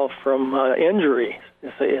yourself from injury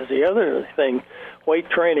is the other thing. Weight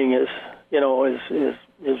training is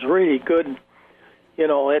really good.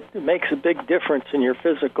 It makes a big difference in your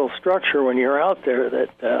physical structure when you're out there.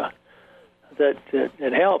 That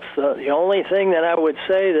it helps. The only thing that I would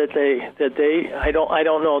say that they I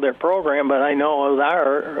don't know their program, but I know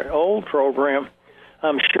our old program.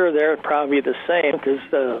 I'm sure they're probably the same because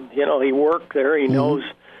he worked there. He knows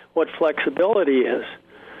what flexibility is.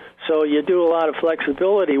 So you do a lot of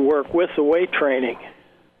flexibility work with the weight training,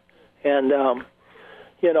 and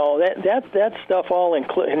that stuff all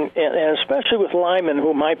include, and especially with linemen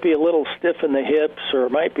who might be a little stiff in the hips or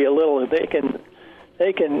might be a little,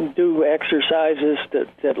 they can do exercises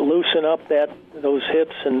that loosen up those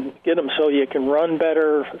hips and get them so you can run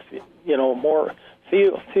better, more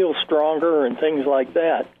feel stronger and things like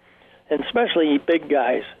that. And especially big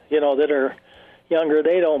guys, that are younger,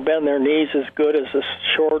 they don't bend their knees as good as a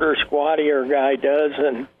shorter, squattier guy does,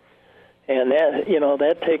 and that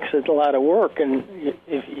that takes a lot of work. And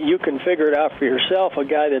if you can figure it out for yourself, a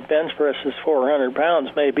guy that bench presses 400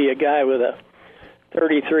 pounds may be a guy with a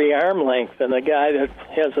 33 arm length, and a guy that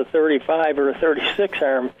has a 35 or a 36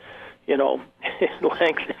 arm,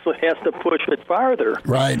 length has to push it farther.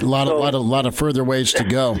 Right, a lot of further ways to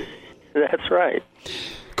go. That's right.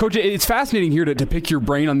 Coach, it's fascinating here to pick your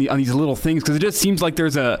brain on these little things, because it just seems like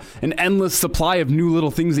there's an endless supply of new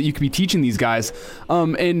little things that you could be teaching these guys.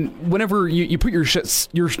 And whenever you put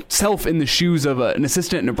yourself in the shoes of an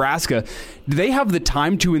assistant in Nebraska, do they have the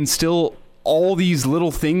time to instill all these little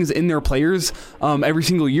things in their players every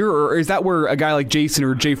single year, or is that where a guy like Jason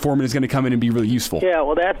or Jay Foreman is going to come in and be really useful? Yeah,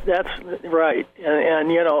 well, that's right,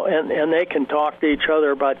 and they can talk to each other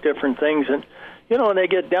about different things, and when they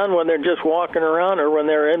get done, when they're just walking around or when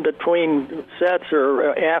they're in between sets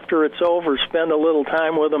or after it's over, spend a little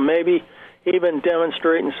time with them, maybe even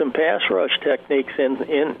demonstrating some pass rush techniques in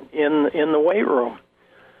the weight room,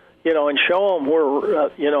 and show them where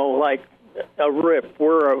like a rip,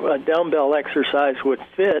 where a dumbbell exercise would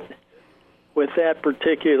fit with that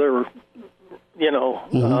particular,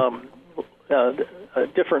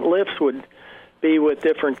 different lifts would be with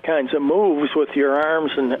different kinds of moves with your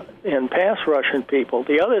arms and pass rushing people.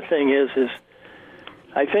 The other thing is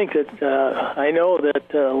I think that I know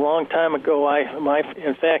that a long time ago,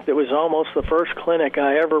 in fact, it was almost the first clinic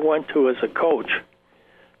I ever went to as a coach.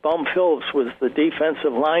 Bum Phillips was the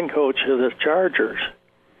defensive line coach of the Chargers.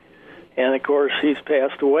 And, of course, he's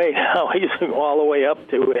passed away now. He's all the way up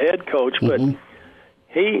to head coach. But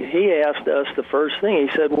he asked us the first thing.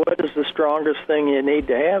 He said, what is the strongest thing you need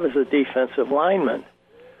to have as a defensive lineman?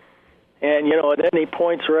 And, and then he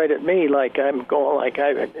points right at me like I'm going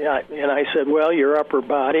and I said, well, your upper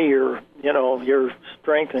body, your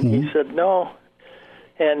strength. And he said, no.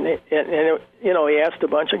 And he asked a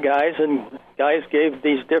bunch of guys, and guys gave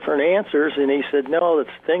these different answers, and he said, no, the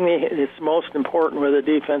thing that's most important with a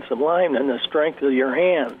defensive lineman, the strength of your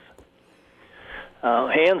hands.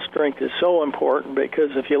 Hand strength is so important,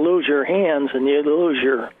 because if you lose your hands and you lose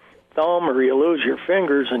your thumb or you lose your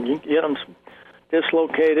fingers and you get them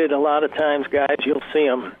dislocated, a lot of times, guys, you'll see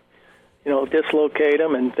them, dislocate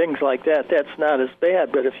them and things like that. That's not as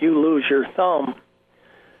bad, but if you lose your thumb,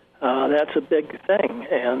 that's a big thing.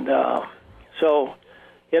 And so,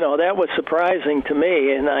 that was surprising to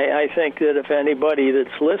me, and I think that if anybody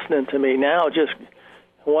that's listening to me now, just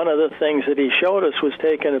one of the things that he showed us was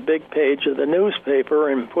taking a big page of the newspaper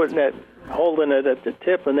and holding it at the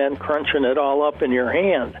tip and then crunching it all up in your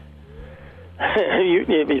hand.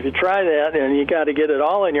 If you try that, and you got to get it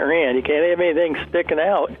all in your hand. You can't have anything sticking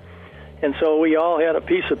out. And so we all had a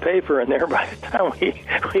piece of paper in there. By the time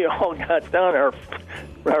we all got done,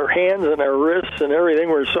 our hands and our wrists and everything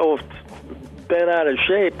were so bent out of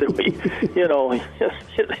shape that we,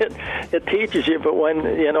 it teaches you. But when,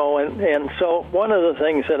 and so one of the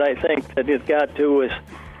things that I think that it got to is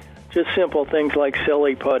just simple things like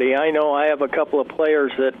silly putty. I know I have a couple of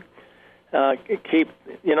players that keep,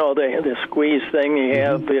 the squeeze thing you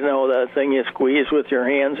have, the thing you squeeze with your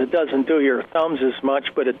hands. It doesn't do your thumbs as much,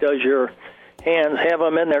 but it does your hands. Have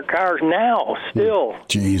them in their cars now, still.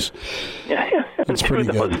 Jeez. That's pretty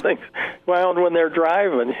those good. things when they're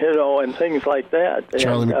driving, and things like that.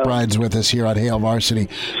 Charlie McBride's with us here on Hail Varsity.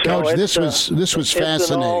 Coach, this was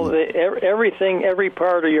fascinating. Everything, every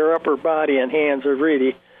part of your upper body and hands are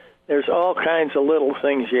really. There's all kinds of little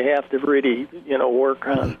things you have to really, work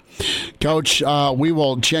on. Coach, we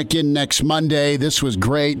will check in next Monday. This was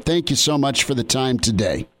great. Thank you so much for the time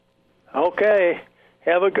today. Okay.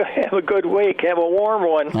 Have a good week. Have a warm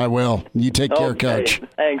one. I will. You take care, Coach.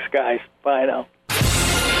 Thanks, guys. Bye now.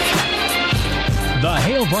 The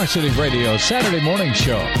Hail Varsity Radio Saturday Morning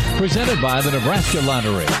Show, presented by the Nebraska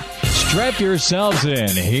Lottery. Strap yourselves in.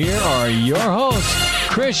 Here are your hosts,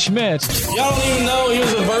 Chris Schmidt. Y'all don't even know he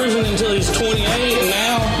was a virgin until he's 28, and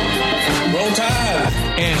now, roll tide.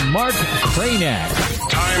 And Mark Cranack.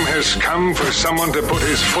 Time has come for someone to put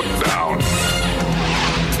his foot down.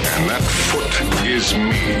 And that foot is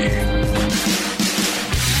me.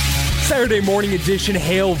 Saturday morning edition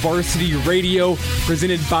Hail Varsity Radio,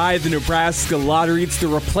 presented by the Nebraska Lottery. It's the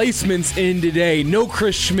replacements in today. No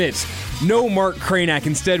Chris Schmidt, no Mark Cranack.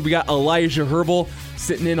 Instead, we got Elijah Herbal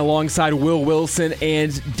sitting in alongside Will Wilson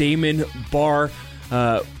and Damon Barr.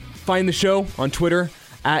 Find the show on Twitter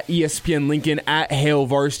at ESPN Lincoln, at Hail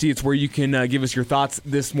Varsity. It's where you can give us your thoughts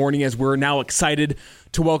this morning, as we're now excited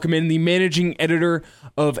to welcome in the managing editor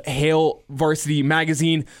of Hail Varsity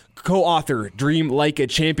Magazine, co-author, Dream Like a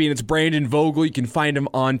Champion. It's Brandon Vogel. You can find him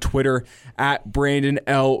on Twitter at Brandon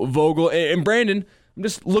L. Vogel. And Brandon, I'm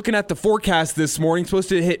just looking at the forecast this morning. It's supposed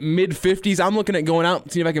to hit mid-50s. I'm looking at going out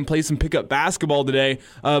and seeing if I can play some pickup basketball today.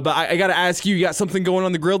 But I got to ask you got something going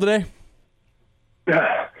on the grill today?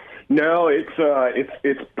 No,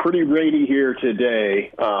 it's pretty rainy here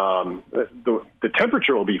today. The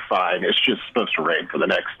temperature will be fine. It's just supposed to rain for the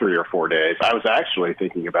next 3 or 4 days. I was actually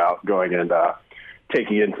thinking about going and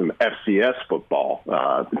taking in some FCS football.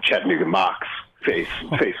 Chattanooga Mocs face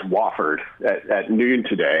Wofford at noon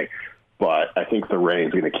today, but I think the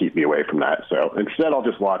rain's going to keep me away from that. So instead, I'll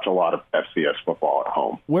just watch a lot of FCS football at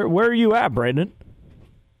home. Where are you at, Brandon?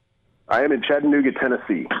 I am in Chattanooga,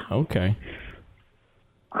 Tennessee. Okay.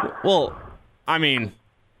 Well, I mean,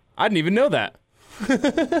 I didn't even know that.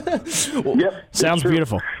 Yep, sounds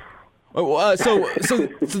beautiful. So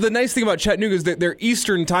the nice thing about Chattanooga is that they're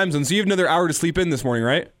Eastern time zone, so you have another hour to sleep in this morning,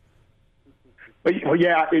 right? Well,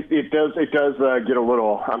 yeah, it does get a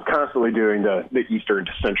little. I'm constantly doing the Eastern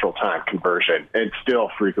to Central time conversion, and still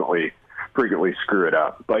frequently screw it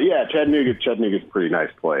up. But yeah, Chattanooga's a pretty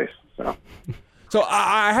nice place. So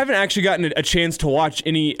I haven't actually gotten a chance to watch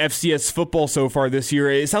any FCS football so far this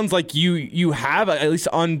year. It sounds like you have, at least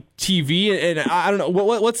on TV, and I don't know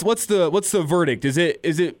what's the verdict. Is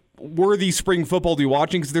it worthy spring football to be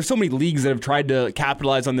watching? Because there's so many leagues that have tried to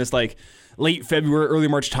capitalize on this, like late February, early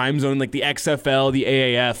March time zone, like the XFL, the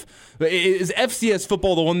AAF. But is FCS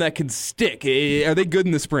football the one that can stick? Are they good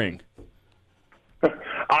in the spring?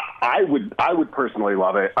 I would personally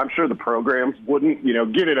love it. I'm sure the programs wouldn't.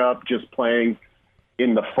 Get it up just playing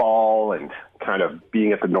in the fall and kind of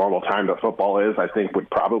being at the normal time that football is, I think would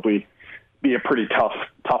probably be a pretty tough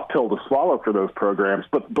pill to swallow for those programs.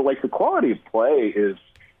 But like the quality of play is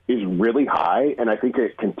really high, and I think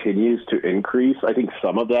it continues to increase. I think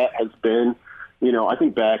some of that has been, I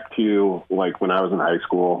think back to like when I was in high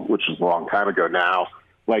school, which is a long time ago now,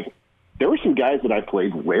 like there were some guys that I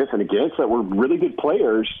played with and against that were really good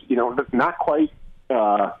players, not quite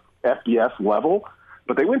FBS level,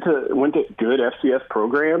 but they went to good FCS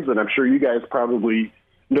programs, and I'm sure you guys probably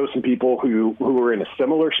know some people who were in a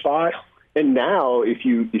similar spot. And now, if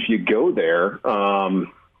you go there,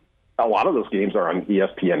 a lot of those games are on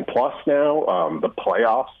ESPN Plus now. The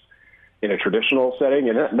playoffs in a traditional setting,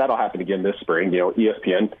 and that'll happen again this spring.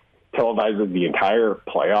 ESPN televises the entire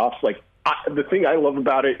playoffs. Like the thing I love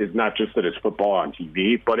about it is not just that it's football on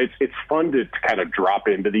TV, but it's fun to kind of drop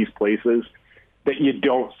into these places that you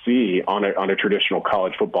don't see on a traditional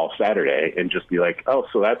college football Saturday and just be like, oh,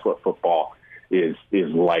 so that's what football is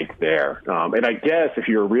like there. And I guess if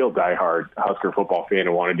you're a real diehard Husker football fan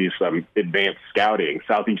and want to do some advanced scouting,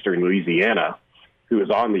 Southeastern Louisiana, who is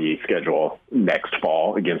on the schedule next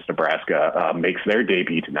fall against Nebraska, makes their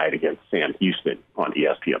debut tonight against Sam Houston on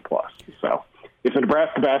ESPN+. So if the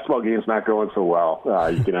Nebraska basketball game is not going so well,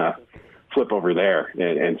 you can flip over there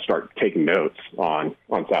and start taking notes on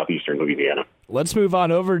Southeastern Louisiana. Let's move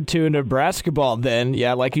on over to Nebraska ball then.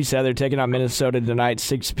 Yeah, like you said, they're taking on Minnesota tonight,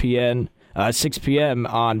 6 p.m. on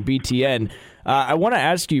BTN. I want to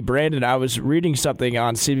ask you, Brandon, I was reading something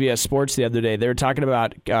on CBS Sports the other day. They were talking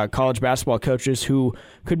about college basketball coaches who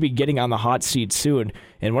could be getting on the hot seat soon.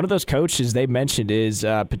 And one of those coaches they mentioned is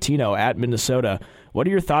Pitino at Minnesota. What are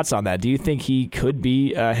your thoughts on that? Do you think he could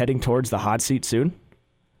be heading towards the hot seat soon?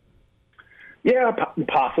 Yeah,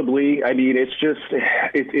 possibly. I mean, it's just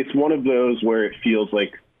it's one of those where it feels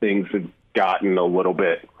like things have gotten a little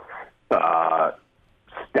bit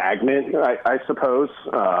stagnant, I suppose.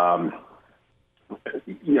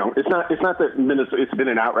 It's not that Minnesota, it's been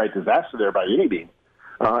an outright disaster there by any means.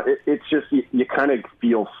 It's just you kind of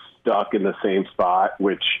feel stuck in the same spot,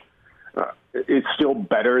 which it's still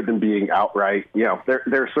better than being outright. There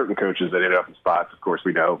are certain coaches that end up in spots, of course,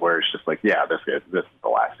 we know, where it's just like, yeah, this is the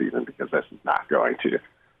last season because this is not going to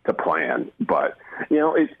plan. But,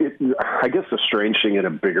 I guess the strange thing in a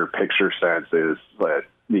bigger picture sense is that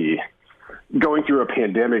going through a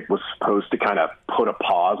pandemic was supposed to kind of put a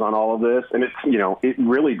pause on all of this. And it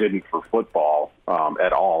really didn't for football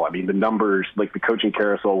at all. I mean, the numbers, like the coaching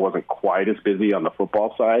carousel wasn't quite as busy on the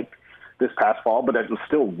football side this past fall, but it was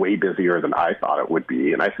still way busier than I thought it would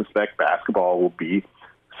be. And I suspect basketball will be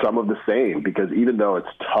some of the same, because even though it's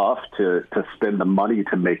tough to spend the money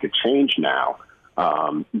to make a change now,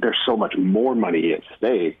 there's so much more money at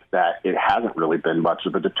stake that it hasn't really been much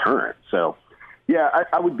of a deterrent. So, yeah,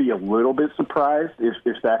 I would be a little bit surprised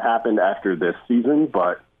if that happened after this season,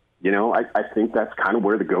 but, I think that's kind of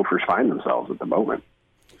where the Gophers find themselves at the moment.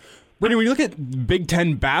 Brittany, when you look at Big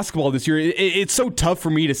Ten basketball this year, it's so tough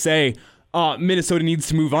for me to say Minnesota needs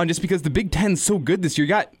to move on just because the Big Ten's so good this year. You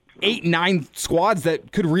got 8-9 squads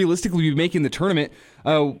that could realistically be making the tournament.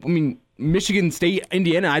 Michigan State,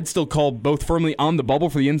 Indiana, I'd still call both firmly on the bubble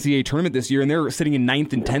for the NCAA tournament this year, and they're sitting in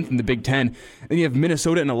 9th and 10th in the Big Ten. And you have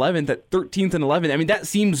Minnesota in 11th at 13th and 11th. I mean, that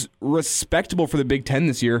seems respectable for the Big Ten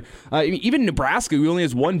this year. Even Nebraska, who only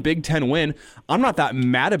has one Big Ten win, I'm not that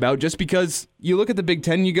mad about, just because you look at the Big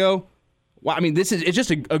Ten and you go, wow, it's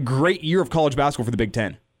just a great year of college basketball for the Big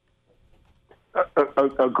Ten.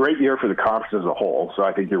 A great year for the conference as a whole. So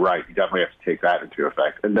I think you're right. You definitely have to take that into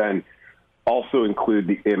effect. And then also include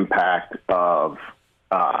the impact of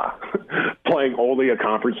playing only a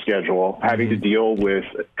conference schedule, having to deal with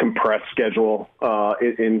compressed schedule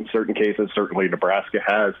in certain cases. Certainly Nebraska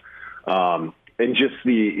has. And just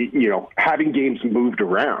having games moved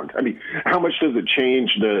around. I mean, how much does it change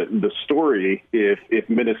the story if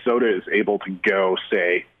Minnesota is able to go,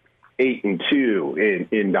 say, 8-2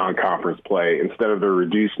 in non-conference play instead of the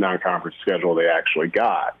reduced non-conference schedule they actually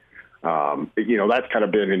got? That's kind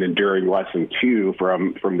of been an enduring lesson too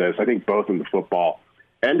from this. I think both in the football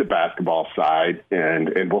and the basketball side,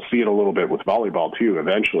 and we'll see it a little bit with volleyball too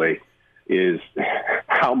eventually, is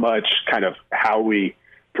how much kind of how we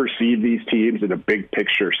perceive these teams in a big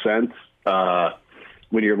picture sense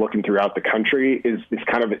when you're looking throughout the country is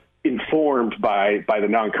kind of informed by the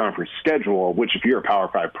non-conference schedule, which if you're a Power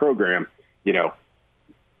 5 program,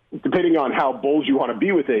 depending on how bold you want to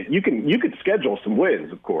be with it, you could schedule some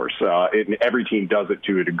wins, of course, and every team does it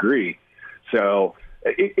to a degree. So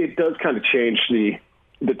it does kind of change the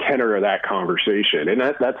tenor of that conversation. And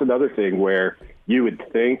that's another thing where you would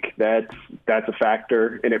think that's a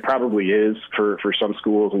factor, and it probably is for some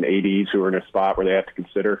schools and ADs who are in a spot where they have to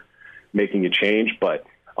consider making a change. But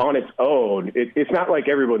on its own, it's not like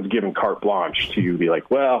everyone's given carte blanche to be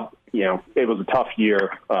like, well, it was a tough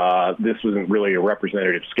year. This wasn't really a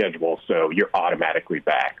representative schedule, so you're automatically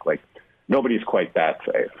back. Like, nobody's quite that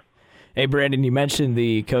safe. Hey, Brandon, you mentioned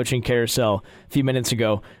the coaching carousel a few minutes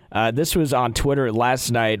ago. This was on Twitter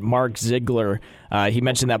last night. Mark Ziegler, he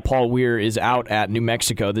mentioned that Paul Weir is out at New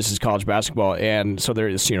Mexico. This is college basketball, and so there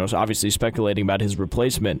is, obviously speculating about his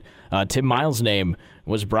replacement. Tim Miles' name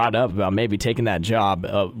was brought up about maybe taking that job.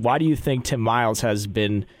 Why do you think Tim Miles has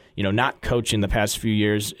been, not coaching the past few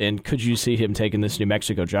years, and could you see him taking this New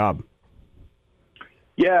Mexico job?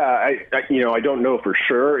 Yeah, I don't know for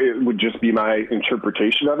sure. It would just be my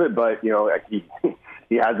interpretation of it, but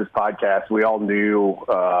he has his podcast. We all knew.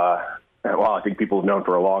 I think people have known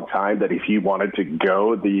for a long time that if he wanted to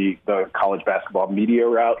go the college basketball media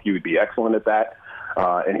route, he would be excellent at that,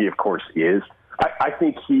 and he of course is. I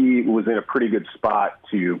think he was in a pretty good spot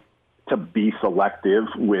to be selective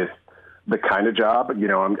with the kind of job.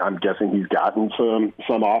 I'm guessing he's gotten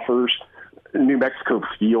some offers. New Mexico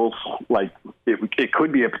feels like it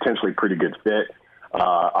could be a potentially pretty good fit.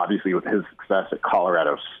 Obviously, with his success at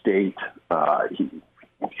Colorado State, he's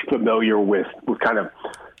familiar with kind of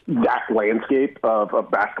that landscape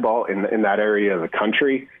of basketball in that area of the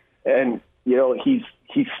country. And,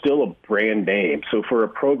 he's still a brand name. So for a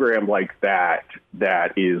program like that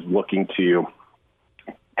is looking to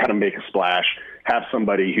kind of make a splash have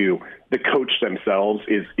somebody who the coach themselves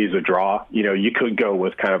is a draw. You could go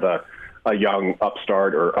with kind of a young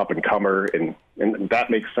upstart or up-and-comer, and that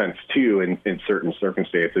makes sense, too, in certain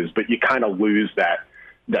circumstances. But you kind of lose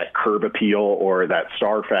that curb appeal or that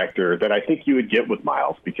star factor that I think you would get with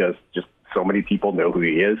Miles, because just so many people know who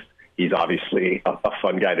he is. He's obviously a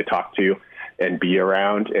fun guy to talk to and be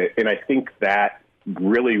around. And I think that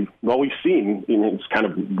really, well, we've seen in his kind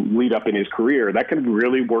of lead up in his career, that can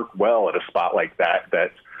really work well at a spot like that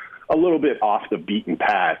that's a little bit off the beaten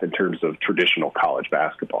path in terms of traditional college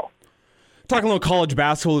basketball. Talking a little college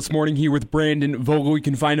basketball this morning here with Brandon Vogel. You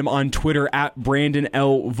can find him on Twitter at Brandon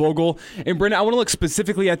L. Vogel. And Brandon, I want to look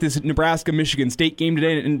specifically at this Nebraska-Michigan State game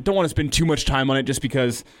today, and don't want to spend too much time on it just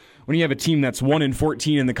because when you have a team that's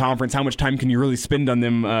 1-14 in the conference, how much time can you really spend on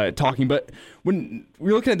them talking? But when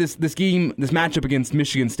we're looking at this game, this matchup against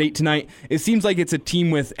Michigan State tonight, it seems like it's a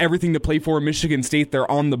team with everything to play for. Michigan State, they're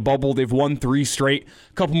on the bubble. They've won 3 straight,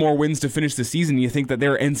 a couple more wins to finish the season. You think that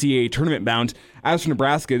they're NCAA tournament bound. As for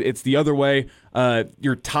Nebraska, it's the other way.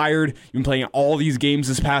 You're tired. You've been playing all these games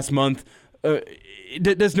this past month.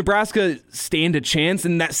 Does Nebraska stand a chance?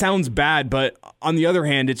 And that sounds bad, but on the other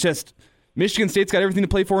hand, it's just Michigan State's got everything to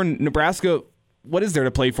play for, and Nebraska, what is there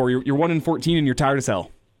to play for? You're 1-14 and you're tired as hell.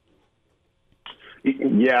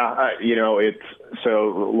 Yeah, it's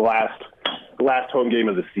so last home game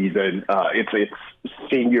of the season. It's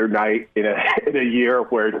senior night in a year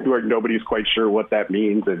where nobody's quite sure what that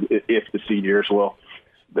means, and if the seniors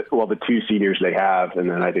the 2 seniors they have, and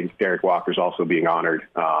then I think Derek Walker's also being honored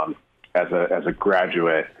as a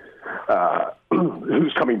graduate.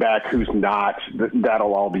 Who's coming back, who's not,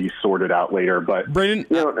 that'll all be sorted out later. But Brandon,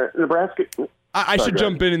 Nebraska. I should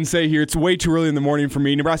jump in and say here, it's way too early in the morning for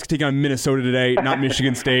me. Nebraska taking on Minnesota today, not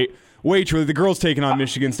Michigan State. Way too early. The girls taking on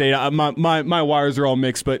Michigan State. My wires are all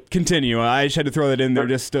mixed, but continue. I just had to throw that in there.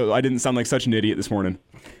 Just I didn't sound like such an idiot this morning.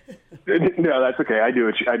 No, that's okay. I do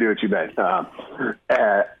what you meant.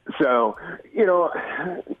 So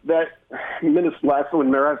that last when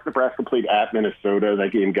Nebraska played at Minnesota,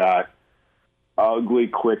 that game got ugly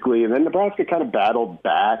quickly, and then Nebraska kind of battled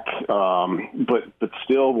back, but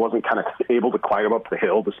still wasn't kind of able to climb up the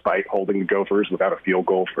hill despite holding the Gophers without a field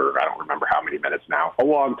goal for I don't remember how many minutes now, a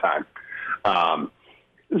long time.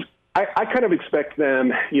 I kind of expect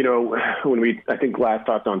them, when I think last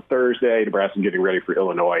talked on Thursday, Nebraska getting ready for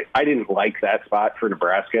Illinois. I didn't like that spot for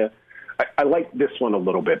Nebraska. I like this one a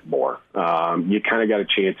little bit more. You kind of got a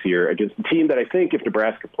chance here against a team that I think if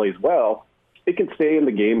Nebraska plays well, it can stay in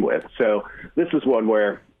the game with. So this is one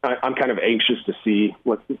where I'm kind of anxious to see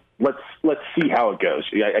let's see how it goes.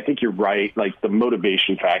 I think you're right. Like the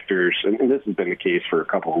motivation factors, and this has been the case for a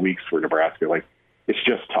couple of weeks for Nebraska. Like it's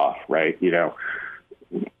just tough, right?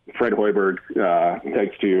 Fred Hoiberg,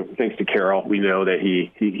 thanks to Carol, we know that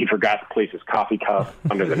he forgot to place his coffee cup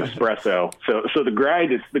under the Nespresso. So the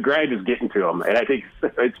grind is getting to him, and I think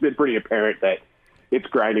it's been pretty apparent that it's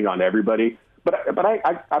grinding on everybody. But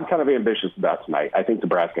I'm kind of ambitious about tonight. I think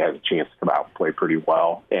Nebraska has a chance to come out and play pretty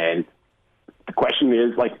well. And the question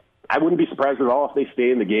is, I wouldn't be surprised at all if they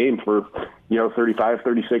stay in the game for 35,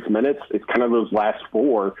 36 minutes. It's kind of those last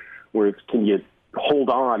 4 where can you hold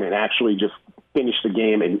on and actually just finish the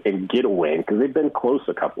game and get a win, because they've been close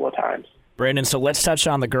a couple of times. Brandon, so let's touch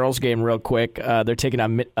on the girls' game real quick. They're taking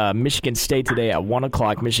on Michigan State today at 1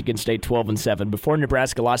 o'clock. Michigan State 12-7. Before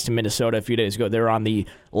Nebraska lost to Minnesota a few days ago, they were on the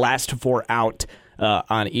last 4 out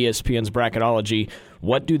on ESPN's Bracketology.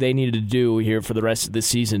 What do they need to do here for the rest of the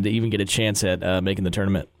season to even get a chance at making the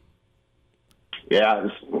tournament? Yeah,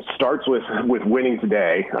 it starts with winning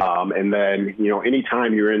today, and then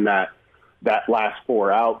anytime you're in that last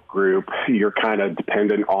 4 out group, you're kind of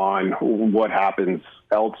dependent on what happens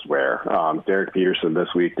elsewhere. Derek Peterson this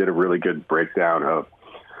week did a really good breakdown of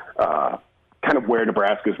kind of where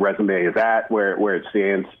Nebraska's resume is at, where it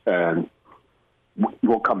stands, and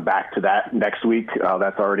we'll come back to that next week.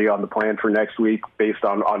 That's already on the plan for next week based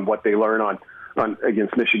on what they learn on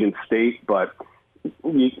against Michigan State. But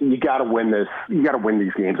you got to win this. You got to win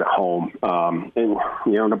these games at home. And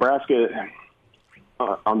Nebraska.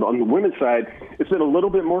 On the women's side, it's been a little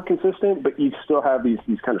bit more consistent, but you still have these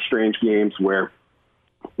kind of strange games where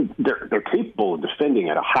they're capable of defending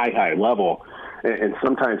at a high level, and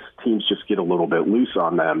sometimes teams just get a little bit loose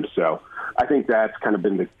on them. So I think that's kind of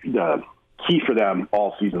been the key for them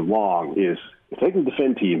all season long is if they can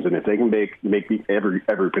defend teams and if they can make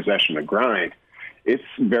every possession a grind, it's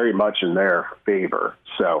very much in their favor.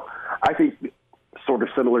 So I think sort of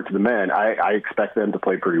similar to the men, I expect them to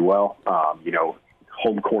play pretty well.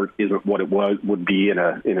 Home court isn't what it would be in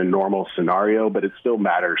a normal scenario, but it still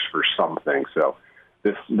matters for something. So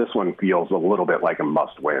this one feels a little bit like a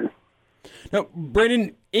must win. Now,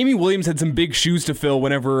 Brandon, Amy Williams had some big shoes to fill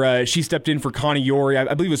whenever she stepped in for Connie Yori.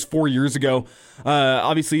 I believe it was 4 years ago.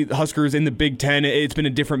 Obviously, the Huskers in the Big Ten, it's been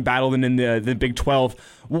a different battle than in the Big 12.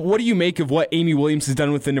 What do you make of what Amy Williams has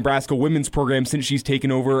done with the Nebraska women's program since she's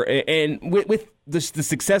taken over? And with the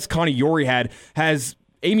success Connie Yori had, has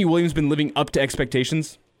Amy Williams been living up to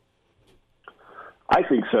expectations? I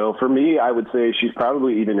think so. For me, I would say she's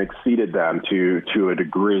probably even exceeded them to a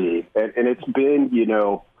degree. And it's been,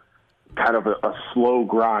 kind of a slow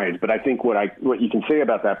grind, but I think what you can say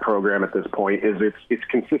about that program at this point is it's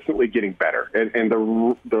consistently getting better, and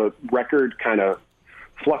the record kind of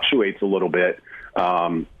fluctuates a little bit,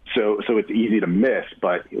 so it's easy to miss.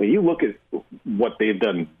 But when you look at what they've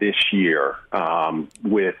done this year,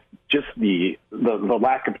 with just the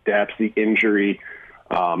lack of depth, the injuries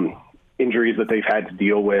that they've had to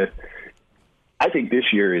deal with, I think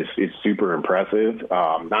this year is super impressive.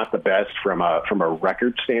 Not the best from a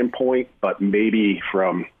record standpoint, but maybe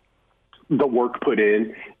from the work put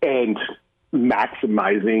in and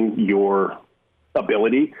maximizing your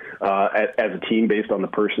ability as a team based on the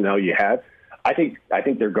personnel you have. I think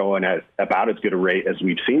they're going at about as good a rate as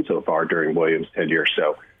we've seen so far during Williams' tenure.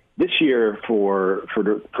 So this year for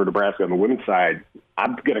Nebraska on the women's side,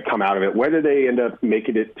 I'm going to come out of it, whether they end up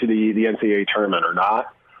making it to the NCAA tournament or not.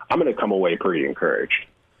 I'm going to come away pretty encouraged.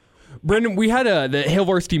 Brendan, we had the Hail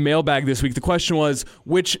Varsity mailbag this week. The question was,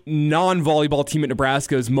 which non-volleyball team at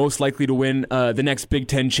Nebraska is most likely to win the next Big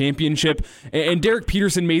Ten championship? And Derek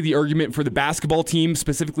Peterson made the argument for the basketball team,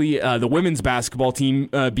 specifically the women's basketball team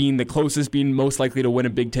being the closest, being most likely to win a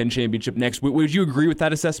Big Ten championship next. Would you agree with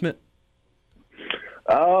that assessment?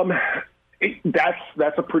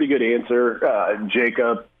 That's a pretty good answer.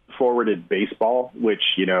 Jacob forwarded baseball, which,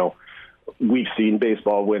 we've seen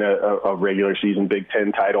baseball win a regular season Big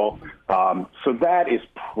Ten title. So that is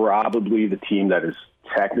probably the team that is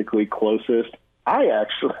technically closest. I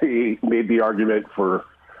actually made the argument for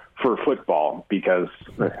football because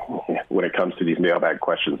when it comes to these mailbag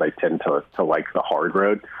questions, I tend to like the hard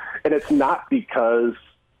road. And it's not because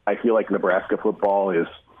I feel like Nebraska football is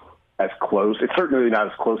as close. It's certainly not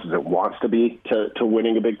as close as it wants to be to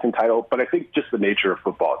winning a Big Ten title, but I think just the nature of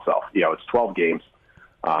football itself, it's 12 games.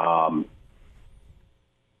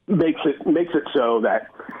 Makes it so that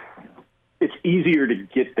it's easier to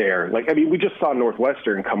get there. We just saw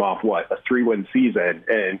Northwestern come off a 3-win season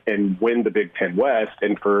and win the Big Ten West,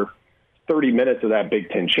 and for 30 minutes of that Big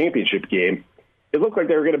Ten championship game, it looked like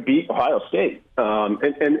they were going to beat Ohio State.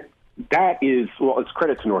 And that is, it's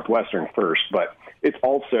credit to Northwestern first, but it's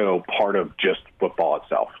also part of just football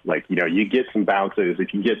itself. You get some bounces.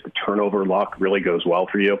 If you get the turnover luck, really goes well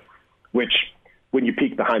for you, which, when you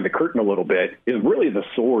peek behind the curtain a little bit, is really the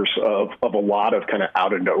source of a lot of kind of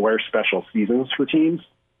out of nowhere special seasons for teams.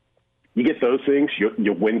 You get those things,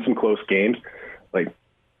 you win some close games. You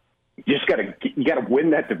just got to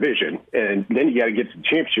win that division, and then you got to get to the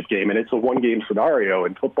championship game, and it's a one-game scenario,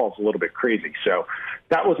 and football's a little bit crazy. So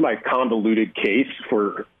that was my convoluted case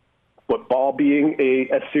for football being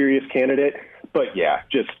a serious candidate. But yeah,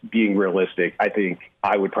 just being realistic, I think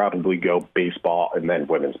I would probably go baseball and then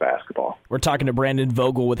women's basketball. We're talking to Brandon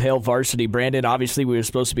Vogel with Hail Varsity. Brandon, obviously we were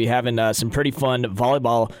supposed to be having some pretty fun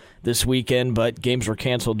volleyball this weekend, but games were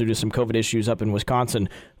canceled due to some COVID issues up in Wisconsin.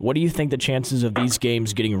 What do you think the chances of these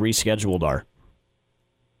games getting rescheduled are?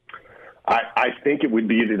 I think it would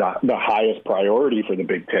be the highest priority for the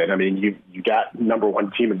Big Ten. I mean, you got number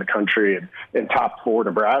one team in the country and top 4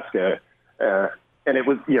 Nebraska. And it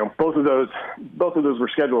was, both of those were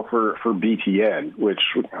scheduled for BTN, which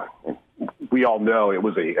we all know it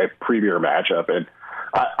was a premier matchup. And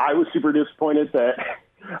I was super disappointed that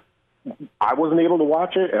I wasn't able to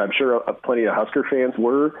watch it, and I'm sure plenty of Husker fans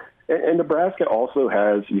were. And Nebraska also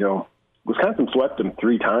has, Wisconsin swept them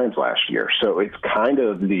 3 times last year. So it's kind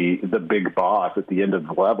of the big boss at the end of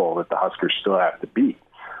the level that the Huskers still have to beat.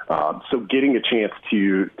 So getting a chance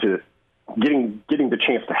getting the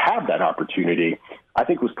chance to have that opportunity, I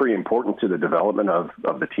think, was pretty important to the development of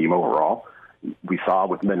the team overall. We saw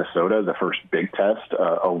with Minnesota the first big test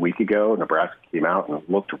a week ago. Nebraska came out and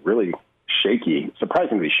looked really shaky,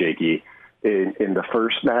 surprisingly shaky in the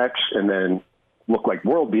first match, and then looked like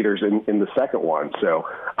world beaters in the second one. So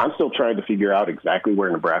I'm still trying to figure out exactly where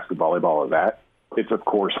Nebraska volleyball is at. It's, of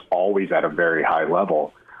course, always at a very high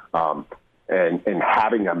level. And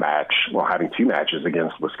having having 2 matches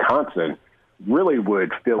against Wisconsin really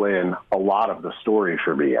would fill in a lot of the story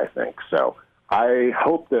for me, I think. So I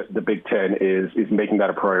hope that the Big Ten is making that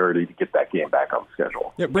a priority to get that game back on the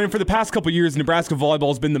schedule. Yeah, Brandon, for the past couple of years, Nebraska volleyball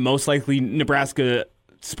has been the most likely Nebraska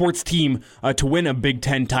sports team to win a Big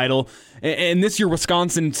Ten title. And this year,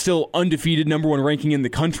 Wisconsin still undefeated, number 1 ranking in the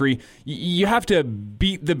country. You have to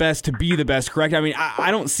beat the best to be the best, correct? I mean,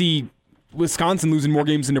 I don't see Wisconsin losing more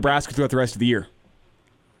games than Nebraska throughout the rest of the year.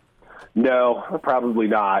 No, probably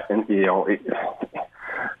not. And,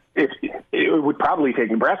 it would probably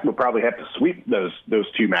take, Nebraska would probably have to sweep those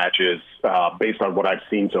 2 matches based on what I've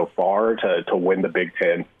seen so far to win the Big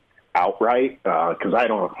Ten outright. Because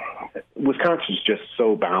Wisconsin's just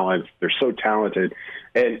so balanced. They're so talented.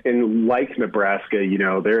 And like Nebraska,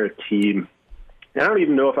 they're a team. And I don't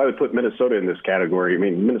even know if I would put Minnesota in this category. I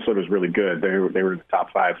mean, Minnesota's really good. They were in the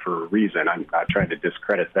top 5 for a reason. I'm not trying to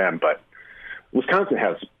discredit them, but Wisconsin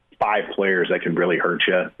has 5 players that can really hurt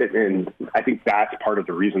you. And I think that's part of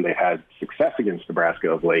the reason they had success against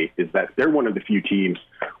Nebraska of late, is that they're one of the few teams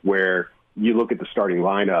where you look at the starting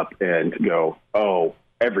lineup and go, oh,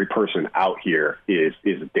 every person out here is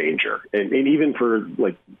a danger. And even for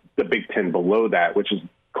like the Big Ten below that, which is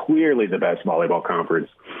clearly the best volleyball conference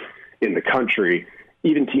in the country,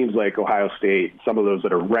 even teams like Ohio State, some of those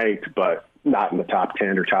that are ranked but not in the top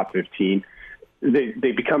 10 or top 15,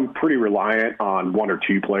 they become pretty reliant on 1 or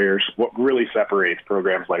 2 players. What really separates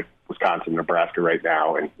programs like Wisconsin and Nebraska right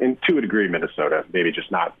now, and to a degree Minnesota, maybe just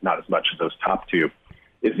not as much as those top 2,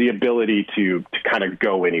 is the ability to kind of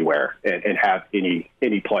go anywhere and have any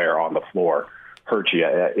player on the floor hurt you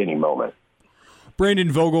at any moment.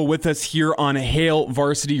 Brandon Vogel with us here on Hail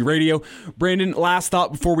Varsity Radio. Brandon, last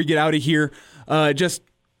thought before we get out of here, just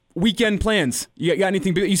weekend plans. You got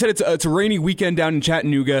anything? You said it's a rainy weekend down in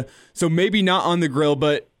Chattanooga, so maybe not on the grill,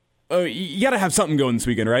 but you got to have something going this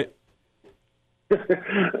weekend, right?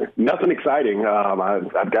 Nothing exciting.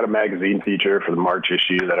 I've got a magazine feature for the March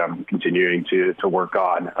issue that I'm continuing to work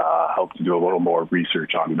on. Hope to do a little more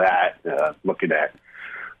research on that.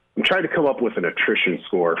 I'm trying to come up with an attrition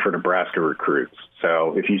score for Nebraska recruits.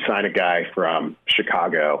 So if you sign a guy from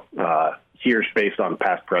Chicago, here's based on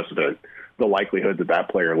past precedent, the likelihood that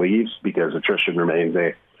player leaves, because attrition remains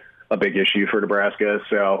a big issue for Nebraska.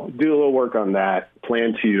 So do a little work on that.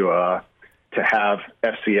 Plan to have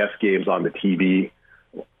FCS games on the TV,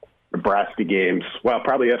 Nebraska games,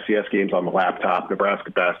 probably FCS games on the laptop,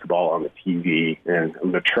 Nebraska basketball on the TV, and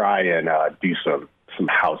I'm going to try and do some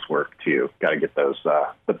housework too. Got to get those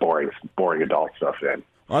the boring adult stuff in.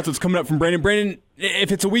 Well, that's what's coming up from Brandon. Brandon,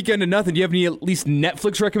 if it's a weekend and nothing, do you have any at least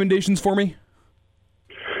Netflix recommendations for me?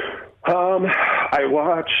 I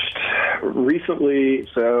watched recently,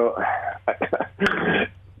 so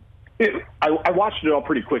I watched it all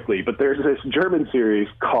pretty quickly, but there's this German series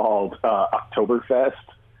called Oktoberfest,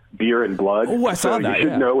 Beer and Blood. Oh, I saw that. You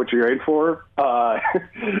should know what you're in for.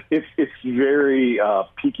 It's very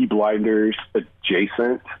Peaky Blinders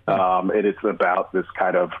adjacent, and it's about this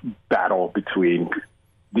kind of battle between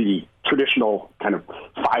the traditional kind of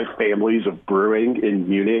 5 families of brewing in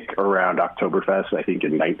Munich around Oktoberfest, I think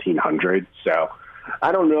in 1900. So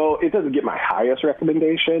I don't know. It doesn't get my highest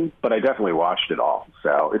recommendation, but I definitely watched it all.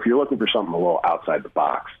 So if you're looking for something a little outside the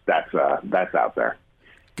box, that's out there.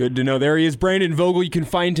 Good to know. There he is, Brandon Vogel. You can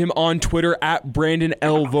find him on Twitter at Brandon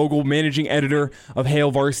L. Vogel, managing editor of Hail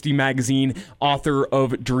Varsity Magazine, author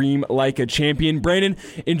of Dream Like a Champion. Brandon,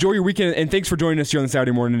 enjoy your weekend, and thanks for joining us here on the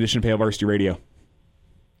Saturday morning edition of Hail Varsity Radio.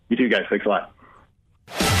 You too, guys. Thanks a lot.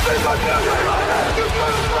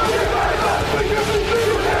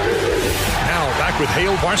 Now back with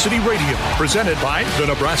Hail Varsity Radio, presented by the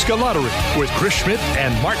Nebraska Lottery, with Chris Schmidt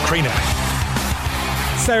and Mark Cranack.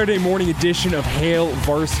 Saturday morning edition of Hail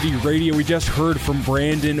Varsity Radio. We just heard from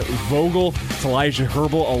Brandon Vogel. It's Elijah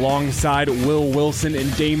Herbal alongside Will Wilson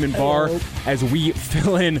and Damon Barr as we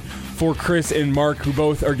fill in for Chris and Mark, who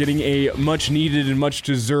both are getting a much-needed and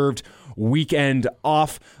much-deserved weekend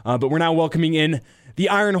off. But we're now welcoming in the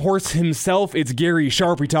Iron Horse himself. It's Gary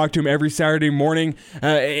Sharp. We talk to him every Saturday morning.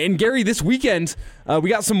 And Gary, this weekend, we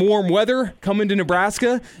got some warm weather coming to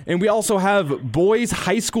Nebraska, and we also have boys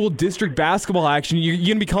high school district basketball action. You going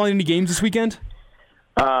to be calling any games this weekend?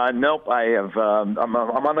 Nope. I have. I'm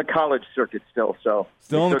on the college circuit still. So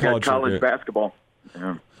still on the college circuit. Basketball.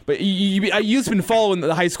 Yeah. But you've been following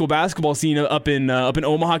the high school basketball scene up in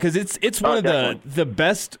Omaha, because it's one of the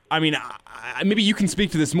best. I mean, maybe you can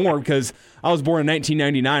speak to this more, because I was born in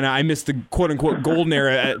 1999. I missed the quote-unquote golden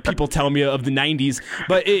era, people tell me, of the 90s.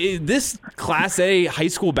 But this Class A high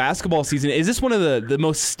school basketball season, is this one of the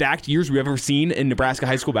most stacked years we've ever seen in Nebraska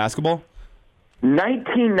high school basketball?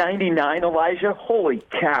 1999, Elijah? Holy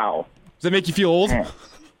cow. Does that make you feel old?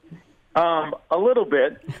 A little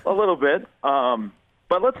bit.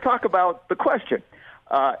 But let's talk about the question.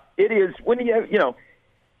 It is when you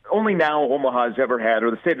only now Omaha's ever had,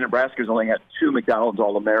 or the state of Nebraska's only had 2 McDonald's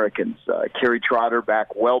All-Americans. Kerry Trotter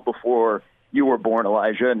back well before you were born,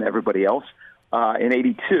 Elijah, and everybody else, in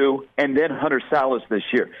 '82, and then Hunter Salas this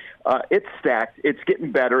year. It's stacked. It's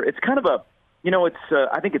getting better. It's kind of a,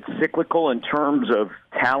 I think it's cyclical in terms of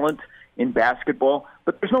talent in basketball,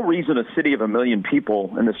 but there's no reason a city of 1 million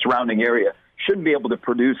people in the surrounding area shouldn't be able to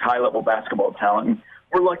produce high-level basketball talent. And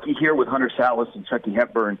we're lucky here with Hunter Salas and Chucky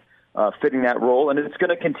Hepburn fitting that role, and it's going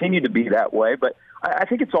to continue to be that way. But I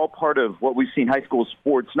think it's all part of what we've seen high school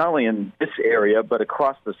sports, not only in this area, but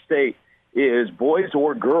across the state, is boys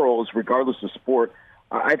or girls, regardless of sport.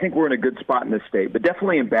 I think we're in a good spot in this state, but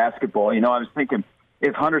definitely in basketball. I was thinking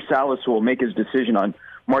if Hunter Salas will make his decision on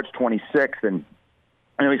March 26th, and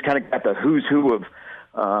he's kind of got the who's who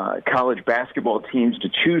of college basketball teams to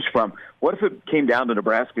choose from. What if it came down to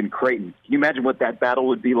Nebraska and Creighton? Can you imagine what that battle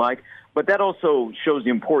would be like? But that also shows the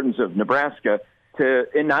importance of Nebraska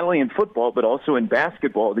and not only in football, but also in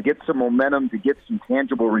basketball, to get some momentum, to get some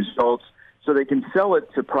tangible results so they can sell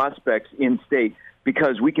it to prospects in state,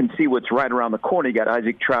 because we can see what's right around the corner. You got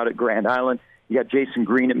Isaac Trout at Grand Island. You got Jason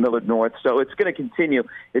Green at Millard North. So it's going to continue.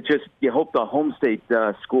 It's just you hope the home state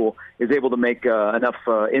school is able to make enough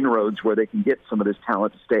inroads where they can get some of this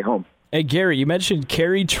talent to stay home. Hey, Gary, you mentioned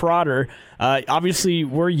Kerry Trotter. Obviously,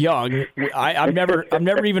 we're young. I've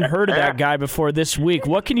never even heard of that guy before this week.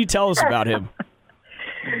 What can you tell us about him?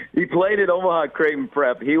 He played at Omaha Creighton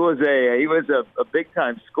Prep. He was a big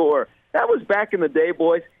time scorer. That was back in the day,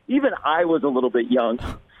 boys. Even I was a little bit young.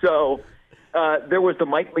 So there was the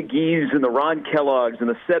Mike McGee's and the Ron Kellogg's and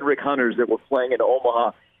the Cedric Hunters that were playing in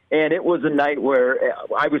Omaha. And it was a night where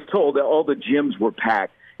I was told that all the gyms were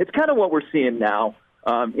packed. It's kind of what we're seeing now.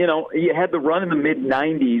 You had the run in the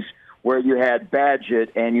mid-'90s where you had Badgett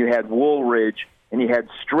and you had Woolridge and you had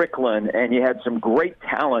Strickland and you had some great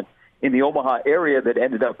talent in the Omaha area that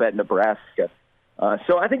ended up at Nebraska.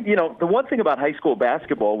 So I think, the one thing about high school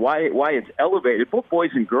basketball, why it's elevated, both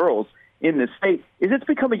boys and girls in this state, is it's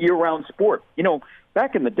become a year-round sport.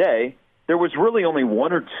 Back in the day, there was really only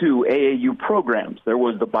 1 or 2 AAU programs. There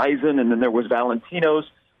was the Bison and then there was Valentino's.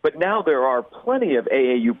 But now there are plenty of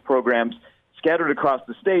AAU programs scattered across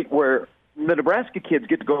the state where the Nebraska kids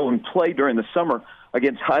get to go and play during the summer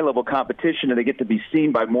against high-level competition, and they get to be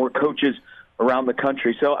seen by more coaches around the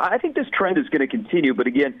country. So I think this trend is going to continue. But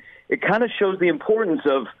again, it kind of shows the importance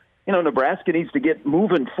of, Nebraska needs to get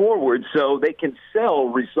moving forward so they can sell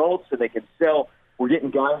results and they can sell, we're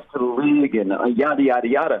getting guys to the league and yada, yada,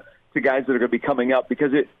 yada, to guys that are going to be coming up,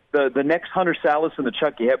 because the next Hunter Salas and the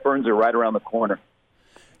Chucky Hepburns are right around the corner.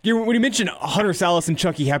 When you mentioned Hunter Salas and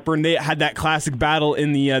Chucky Hepburn, they had that classic battle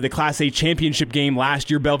in the Class A championship game last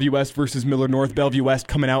year, Bellevue West versus Millard North. Bellevue West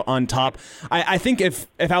coming out on top. I think if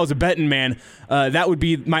I was a betting man, that would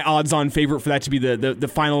be my odds-on favorite for that to be the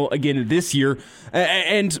final again this year.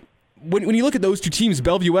 And when you look at those two teams,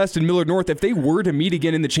 Bellevue West and Millard North, if they were to meet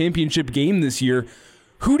again in the championship game this year,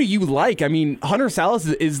 who do you like? I mean, Hunter Salas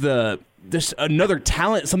is there's another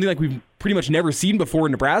talent, something like we've pretty much never seen before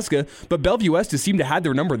in Nebraska, but Bellevue West has seemed to have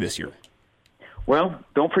their number this year. Well,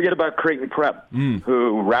 don't forget about Creighton Prep,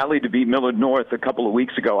 who rallied to beat Millard North a couple of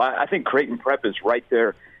weeks ago. I think Creighton Prep is right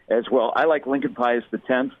there as well. I like Lincoln Pius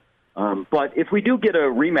X, but if we do get a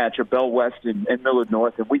rematch of Bell West and Millard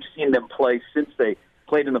North, and we've seen them play since they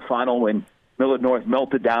played in the final when Millard North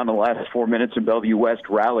melted down in the last 4 minutes and Bellevue West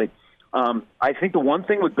rallied, I think the one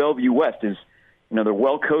thing with Bellevue West is, they're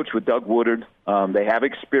well coached with Doug Woodard. They have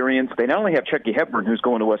experience. They not only have Chucky Hepburn, who's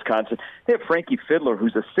going to Wisconsin, they have Frankie Fiddler,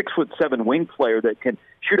 who's a 6'7" wing player that can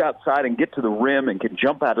shoot outside and get to the rim and can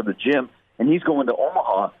jump out of the gym, and he's going to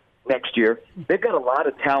Omaha next year. They've got a lot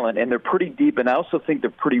of talent, and they're pretty deep, and I also think they're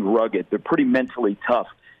pretty rugged. They're pretty mentally tough.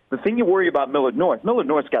 The thing you worry about Millard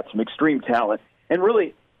North's got some extreme talent, and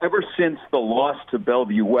really, ever since the loss to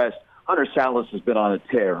Bellevue West, Hunter Salas has been on a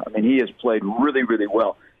tear. I mean, he has played really, really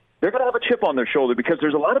well. They're going to have a chip on their shoulder because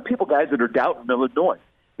there's a lot of guys that are doubting Millard North,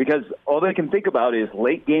 because all they can think about is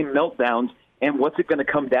late-game meltdowns and what's it going to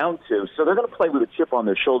come down to. So they're going to play with a chip on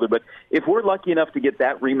their shoulder. But if we're lucky enough to get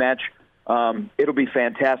that rematch, it'll be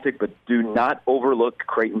fantastic, but do not overlook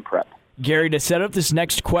Creighton Prep. Gary, to set up this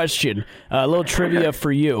next question, a little trivia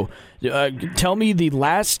for you. Tell me the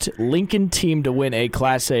last Lincoln team to win a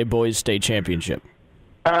Class A boys state championship.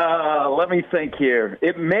 Let me think here.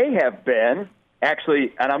 It may have been,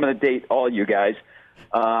 actually, and I'm going to date all you guys,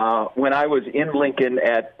 when I was in Lincoln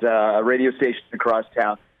at a radio station across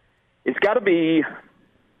town. It's got to be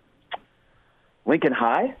Lincoln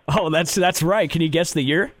High. Oh, that's right. Can you guess the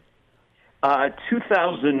year?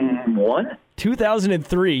 2001.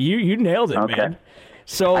 2003. You nailed it, okay, man.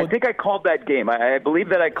 So I think I called that game. I believe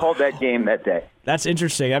that I called that game that day. That's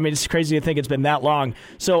interesting. I mean, it's crazy to think it's been that long.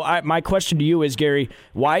 So my question to you is, Gary,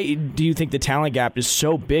 why do you think the talent gap is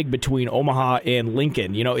so big between Omaha and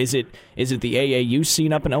Lincoln? You know, is it the AAU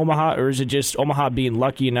scene up in Omaha, or is it just Omaha being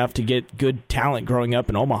lucky enough to get good talent growing up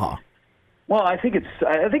in Omaha? Well, I think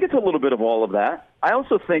it's a little bit of all of that. I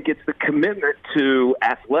also think it's the commitment to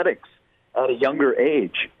athletics at a younger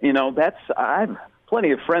age. You know, I have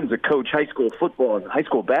plenty of friends that coach high school football and high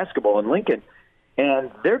school basketball in Lincoln,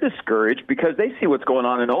 and they're discouraged because they see what's going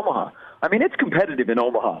on in Omaha. I mean, it's competitive in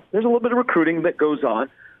Omaha. There's a little bit of recruiting that goes on,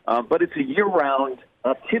 but it's a year-round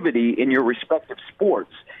activity in your respective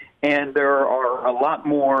sports, and there are a lot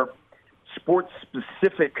more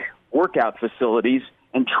sports-specific workout facilities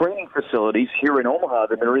and training facilities here in Omaha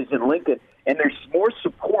than there is in Lincoln, and there's more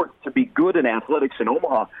support to be good in athletics in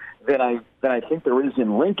Omaha than I think there is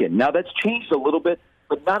in Lincoln. Now, that's changed a little bit,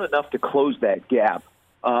 but not enough to close that gap.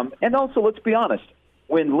 And also, let's be honest,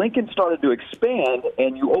 when Lincoln started to expand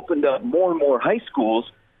and you opened up more and more high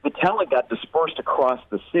schools, the talent got dispersed across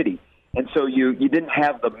the city, and so you didn't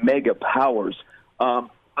have the mega powers.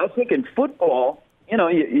 I think in football, you know,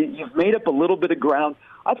 you've made up a little bit of ground.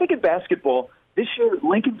 I think in basketball, this year,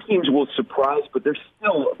 Lincoln teams will surprise, but there's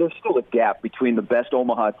still a gap between the best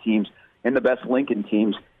Omaha teams and the best Lincoln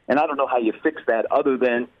teams. And I don't know how you fix that other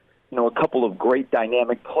than, you know, a couple of great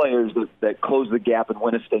dynamic players that close the gap and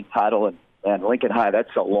win a state title. And Lincoln High,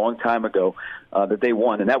 that's a long time ago that they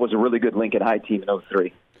won. And that was a really good Lincoln High team in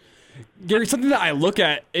 2003. Gary, something that I look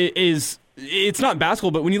at is it's not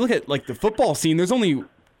basketball, but when you look at like the football scene, there's only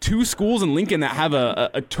 2 schools in Lincoln that have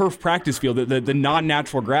a turf practice field, the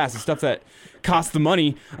non-natural grass, the stuff that costs the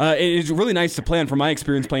money. It's really nice to play on from my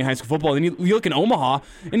experience playing high school football. And you look in Omaha,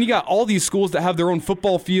 and you got all these schools that have their own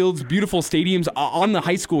football fields, beautiful stadiums on the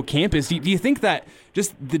high school campus. Do you think that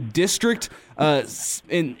just the district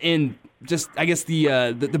and just, I guess,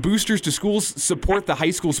 the boosters to schools support the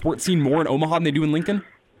high school sports scene more in Omaha than they do in Lincoln?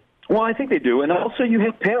 Well, I think they do. And also you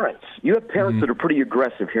have parents. You have parents that are pretty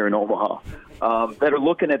aggressive here in Omaha that are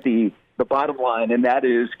looking at the bottom line, and that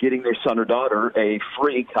is getting their son or daughter a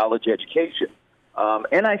free college education.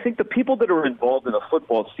 And I think the people that are involved in the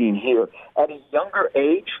football scene here at a younger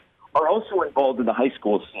age are also involved in the high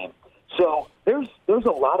school scene. So there's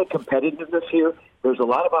a lot of competitiveness here. There's a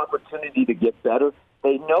lot of opportunity to get better.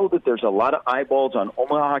 They know that there's a lot of eyeballs on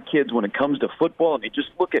Omaha kids when it comes to football. I mean, just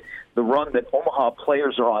look at the run that Omaha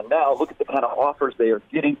players are on now. Look at the kind of offers they are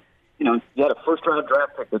getting. You know, you had a first-round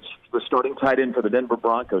draft pick that's the starting tight end for the Denver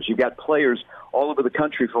Broncos. You've got players all over the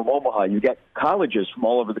country from Omaha. You've got colleges from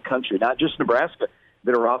all over the country, not just Nebraska,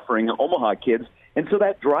 that are offering Omaha kids. And so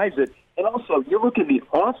that drives it. And also, you look at the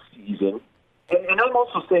off-season, and I'm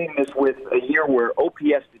also saying this with a year where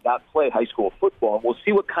OPS did not play high school football, and we'll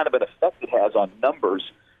see what kind of an effect it has on numbers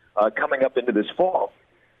coming up into this fall.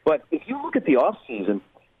 But if you look at the off-season,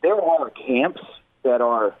 there are camps that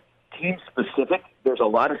are team-specific. There's a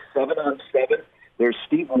lot of 7-on-7. There's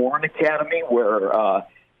Steve Warren Academy where,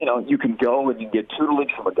 you can go and you can get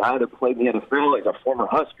tutelage from a guy that played in the NFL. He's a former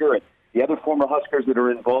Husker, and the other former Huskers that are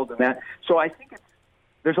involved in that. So I think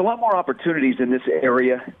there's a lot more opportunities in this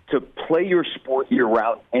area to play your sport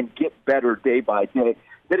year-round and get better day by day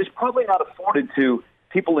that is probably not afforded to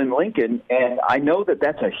people in Lincoln. And I know that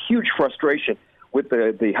that's a huge frustration with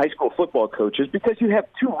the high school football coaches because you have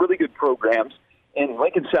 2 really good programs in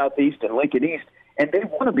Lincoln Southeast and Lincoln East, and they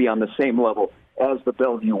want to be on the same level as the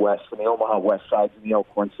Bellevue West and the Omaha West sides and the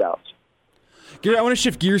Elkhorn Souths. Gary, I want to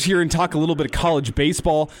shift gears here and talk a little bit of college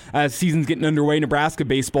baseball as season's getting underway. Nebraska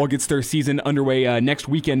baseball gets their season underway next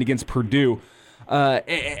weekend against Purdue.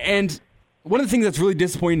 And one of the things that's really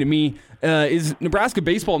disappointing to me is Nebraska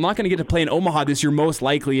baseball not going to get to play in Omaha this year, most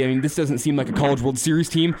likely. I mean, this doesn't seem like a College World Series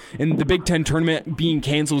team, and the Big Ten tournament being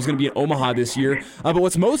canceled is going to be in Omaha this year. But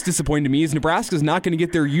what's most disappointing to me is Nebraska's not going to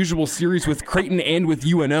get their usual series with Creighton and with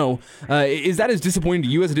UNO. Is that as disappointing to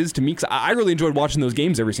you as it is to me? Because I really enjoyed watching those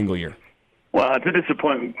games every single year. Well, it's a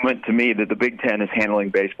disappointment to me that the Big Ten is handling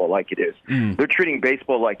baseball like it is. They're treating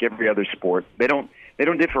baseball like every other sport. They don't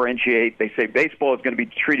differentiate. They say baseball is going to be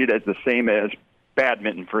treated as the same as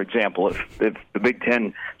badminton, for example, if the Big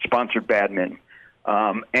Ten sponsored badminton.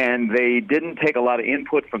 And they didn't take a lot of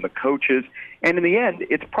input from the coaches. And in the end,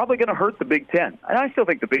 it's probably going to hurt the Big Ten. And I still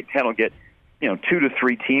think the Big Ten will get 2 to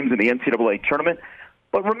 3 teams in the NCAA tournament.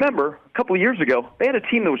 But remember, a couple of years ago, they had a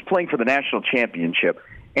team that was playing for the national championship.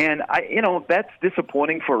 And that's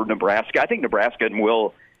disappointing for Nebraska. I think Nebraska and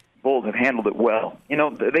Will Bulls have handled it well.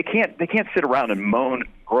 They can't sit around and moan,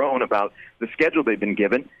 groan about the schedule they've been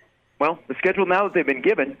given. Well, the schedule now that they've been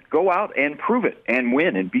given, go out and prove it and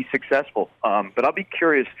win and be successful. But I'll be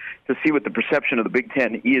curious to see what the perception of the Big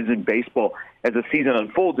Ten is in baseball as the season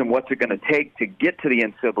unfolds and what's it going to take to get to the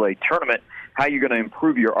NCAA tournament, how you're going to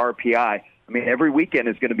improve your RPI. I mean, every weekend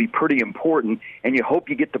is going to be pretty important, and you hope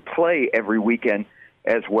you get to play every weekend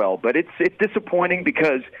as well. But it's disappointing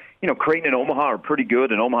because, Creighton and Omaha are pretty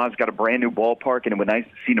good, and Omaha's got a brand-new ballpark, and it was nice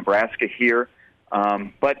to see Nebraska here.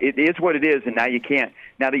 But it is what it is, and now you can't.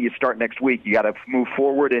 Now that you start next week, you got to move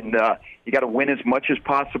forward, and you got to win as much as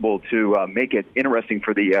possible to make it interesting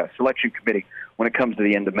for the selection committee when it comes to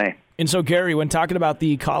the end of May. And so, Gary, when talking about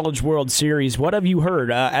the College World Series, what have you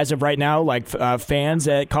heard as of right now, like fans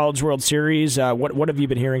at College World Series? What have you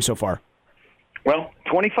been hearing so far? Well,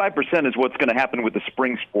 25% is what's going to happen with the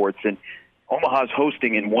spring sports, and Omaha's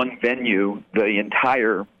hosting in one venue the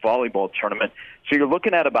entire volleyball tournament. So you're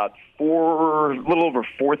looking at about a little over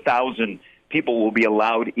 4,000 people will be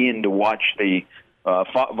allowed in to watch the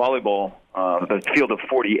volleyball, the field of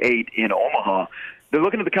 48 in Omaha. They're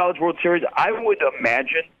looking at the College World Series. I would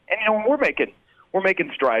imagine, and we're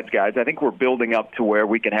making strides, guys. I think we're building up to where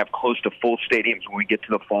we can have close to full stadiums when we get to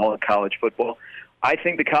the fall in college football. I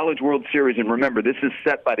think the College World Series, and remember, this is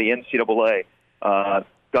set by the NCAA.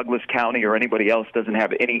 Douglas County or anybody else doesn't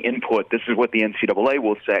have any input. This is what the NCAA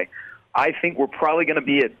will say. I think we're probably going to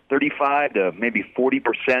be at 35 to maybe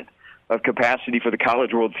 40% of capacity for the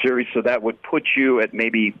College World Series, so that would put you at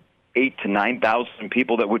maybe 8,000 to 9,000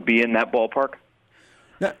 people that would be in that ballpark.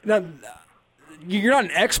 Now, you're not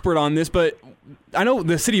an expert on this, but I know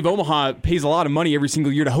the city of Omaha pays a lot of money every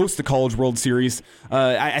single year to host the College World Series.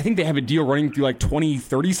 I think they have a deal running through like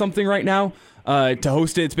 2030 something right now to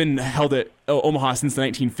host it. It's been held at Omaha since the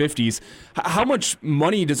 1950s. How much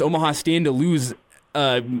money does Omaha stand to lose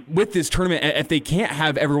with this tournament if they can't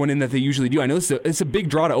have everyone in that they usually do? I know it's a big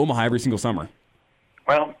draw to Omaha every single summer.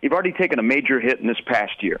 Well, you've already taken a major hit in this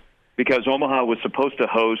past year because Omaha was supposed to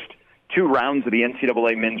host 2 rounds of the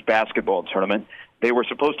NCAA men's basketball tournament. They were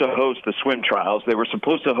supposed to host the swim trials. They were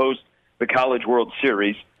supposed to host the College World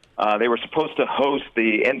Series. They were supposed to host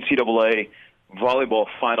the NCAA volleyball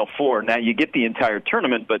Final Four. Now you get the entire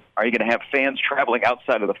tournament, but are you going to have fans traveling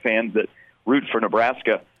outside of the fans that root for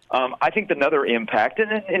Nebraska? I think another impact,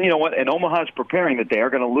 and you know what, and Omaha's preparing that they are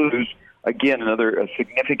going to lose, again, a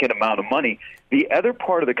significant amount of money. The other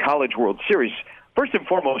part of the College World Series, first and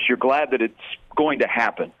foremost, you're glad that it's going to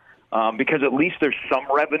happen because at least there's some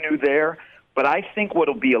revenue there. But I think what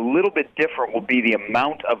will be a little bit different will be the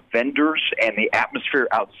amount of vendors and the atmosphere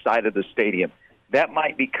outside of the stadium. That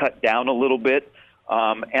might be cut down a little bit.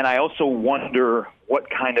 And I also wonder what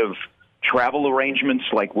kind of travel arrangements,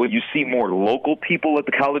 like will you see more local people at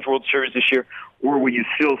the College World Series this year, or will you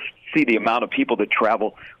still see the amount of people that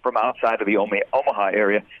travel from outside of the Omaha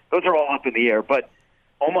area? Those are all up in the air. But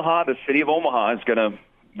Omaha, the city of Omaha, is going to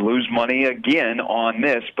lose money again on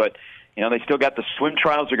this, but they still got the swim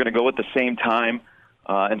trials. They're going to go at the same time,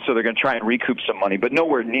 and so they're going to try and recoup some money, but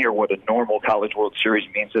nowhere near what a normal College World Series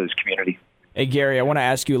means to this community. Hey, Gary, I want to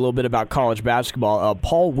ask you a little bit about college basketball.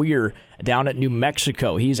 Paul Weir down at New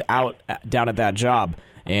Mexico, he's out down at that job,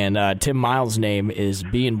 and Tim Miles' name is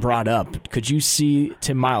being brought up. Could you see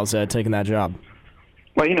Tim Miles taking that job?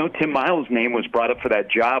 Well, Tim Miles' name was brought up for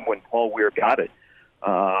that job when Paul Weir got it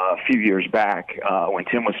a few years back when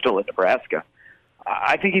Tim was still at Nebraska.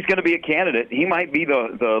 I think he's going to be a candidate. He might be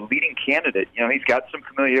the leading candidate. He's got some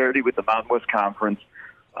familiarity with the Mountain West Conference.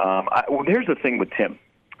 Well, here's the thing with Tim.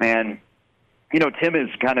 And, Tim has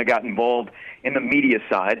kind of got involved in the media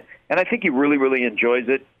side, and I think he really, really enjoys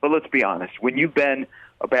it. But let's be honest. When you've been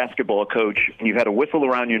a basketball coach and you've had a whistle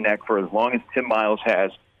around your neck for as long as Tim Miles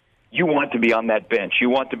has, you want to be on that bench. You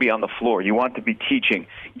want to be on the floor. You want to be teaching.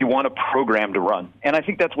 You want a program to run. And I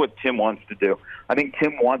think that's what Tim wants to do. I think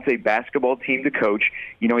Tim wants a basketball team to coach.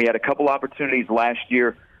 He had a couple opportunities last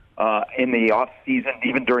year in the off-season,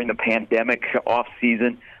 even during the pandemic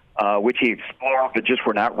off-season, which he explored, but just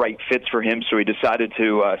were not right fits for him. So he decided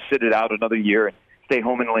to sit it out another year and stay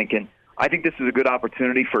home in Lincoln. I think this is a good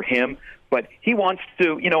opportunity for him, but he wants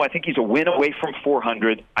to, I think he's a win away from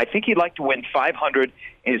 400. I think he'd like to win 500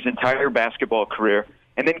 in his entire basketball career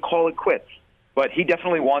and then call it quits. But he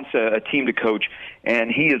definitely wants a team to coach,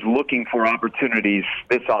 and he is looking for opportunities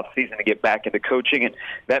this offseason to get back into coaching, and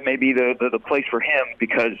that may be the place for him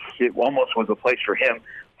because it almost was a place for him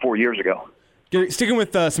 4 years ago. Gary, sticking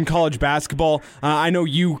with some college basketball, I know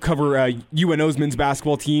you cover UNO's men's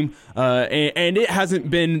basketball team, and it hasn't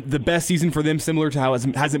been the best season for them, similar to how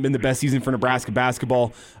it hasn't been the best season for Nebraska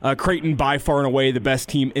basketball. Creighton, by far and away, the best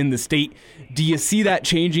team in the state. Do you see that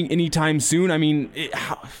changing anytime soon? I mean,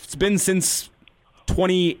 it's been since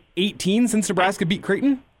 2018 since Nebraska beat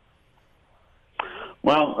Creighton?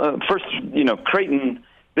 Well, first, Creighton.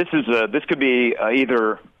 This could be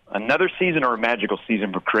either another season or a magical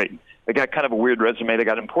season for Creighton. They got kind of a weird resume. They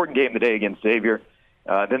got an important game today against Xavier.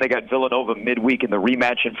 Then they got Villanova midweek in the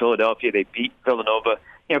rematch in Philadelphia. They beat Villanova.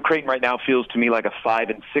 Creighton right now feels to me like a 5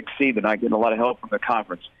 and 6 seed. They're not getting a lot of help from the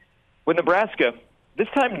conference. With Nebraska, this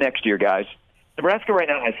time next year, guys, Nebraska right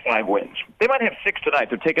now has 5 wins. They might have 6 tonight.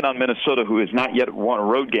 They're taking on Minnesota, who has not yet won a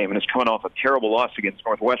road game and is coming off a terrible loss against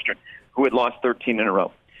Northwestern, who had lost 13 in a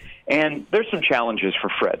row. And there's some challenges for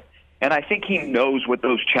Fred. And I think he knows what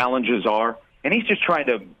those challenges are. And he's just trying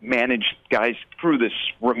to manage guys through this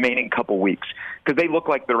remaining couple weeks because they look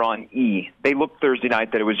like they're on E. They looked Thursday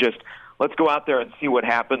night that it was just, let's go out there and see what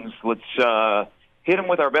happens. Let's hit them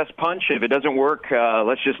with our best punch. If it doesn't work,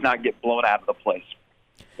 let's just not get blown out of the place.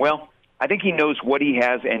 Well, I think he knows what he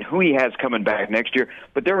has and who he has coming back next year.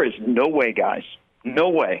 But there is no way, guys, no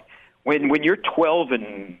way. When you're 12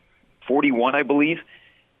 and 41, I believe,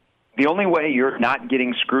 the only way you're not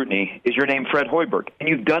getting scrutiny is your name, Fred Hoiberg. And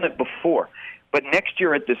you've done it before. But next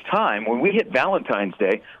year at this time, when we hit Valentine's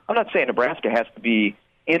Day, I'm not saying Nebraska has to be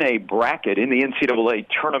in a bracket in the NCAA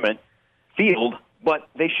tournament field, but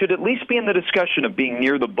they should at least be in the discussion of being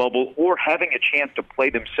near the bubble or having a chance to play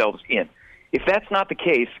themselves in. If that's not the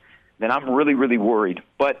case, then I'm really, really worried.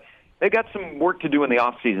 But they've got some work to do in the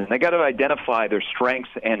offseason. They got to identify their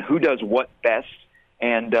strengths and who does what best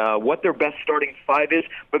and what their best starting 5 is.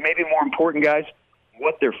 But maybe more important, guys,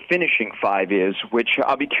 what their finishing 5 is, which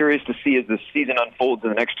I'll be curious to see as the season unfolds in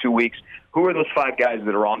the next 2 weeks. Who are those 5 guys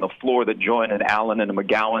that are on the floor that join an Allen and a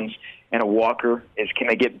McGowens and a Walker? Can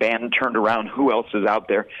they get Bannon turned around? Who else is out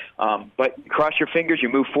there? But cross your fingers, you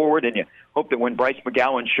move forward, and you hope that when Bryce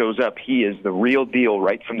McGowan shows up, he is the real deal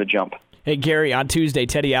right from the jump. Hey, Gary, on Tuesday,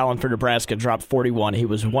 Teddy Allen for Nebraska dropped 41. He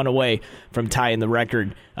was 1 away from tying the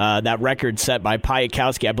record, that record set by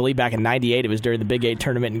Piatkowski. I believe back in '98, it was during the Big 8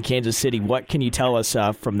 tournament in Kansas City. What can you tell us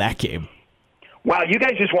from that game? Wow, you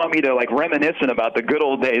guys just want me to, reminiscent about the good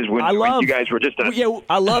old days when you guys were just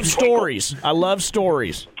I love stories. I love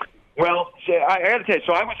stories. Well, I got to tell you,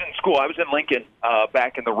 so I was in school. I was in Lincoln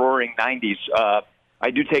back in the roaring 90s. I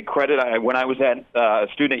do take credit. When I was a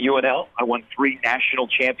student at UNL, I won 3 national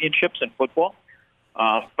championships in football.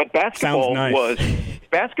 But basketball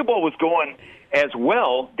was going as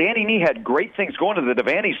well. Danny Nee had great things going to the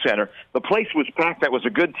Devaney Center. The place was packed. That was a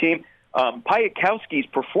good team. Piatkowski's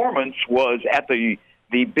performance was at the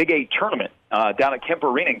Big 8 tournament down at Kemper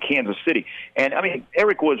Arena in Kansas City. And,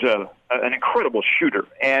 Eric was an incredible shooter,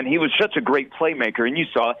 and he was such a great playmaker. And you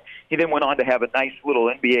saw it. He then went on to have a nice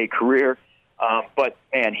little NBA career. But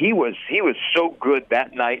man, he was so good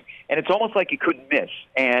that night, and it's almost like he couldn't miss.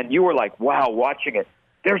 And you were like, wow, watching it.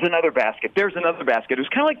 There's another basket. There's another basket. It was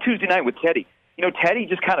kind of like Tuesday night with Teddy. Teddy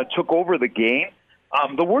just kind of took over the game.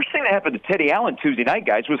 The worst thing that happened to Teddy Allen Tuesday night,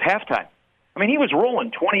 guys, was halftime. He was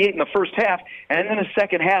rolling 28 in the first half, and then in the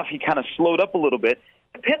second half, he kind of slowed up a little bit.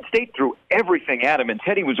 Penn State threw everything at him, and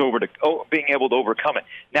Teddy was being able to overcome it.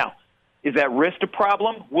 Now, is that wrist a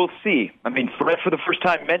problem? We'll see. Fred, for the first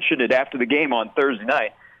time, mentioned it after the game on Thursday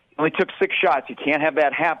night. He only took 6 shots. You can't have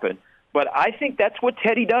that happen. But I think that's what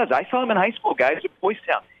Teddy does. I saw him in high school, guys, at Boys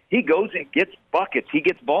Town. He goes and gets buckets. He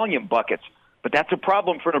gets volume buckets. But that's a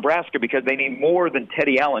problem for Nebraska because they need more than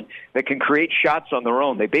Teddy Allen that can create shots on their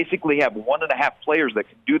own. They basically have 1.5 players that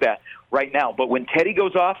can do that right now. But when Teddy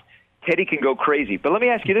goes off, Teddy can go crazy. But let me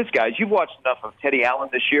ask you this, guys. You've watched enough of Teddy Allen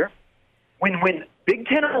this year. When Big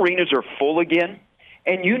Ten arenas are full again,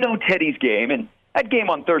 and you know Teddy's game, and that game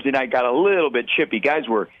on Thursday night got a little bit chippy. Guys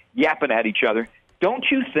were yapping at each other. Don't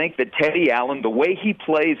you think that Teddy Allen, the way he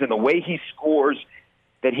plays and the way he scores,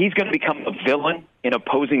 that he's going to become a villain in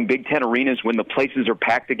opposing Big Ten arenas when the places are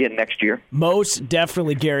packed again next year? Most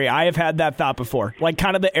definitely, Gary. I have had that thought before. Like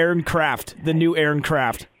kind of the Aaron Kraft, the new Aaron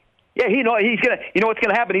Kraft. Yeah, he's gonna. You know what's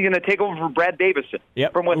going to happen? He's going to take over for Brad Davison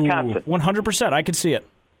from Wisconsin. 100%. I could see it.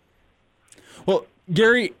 Well,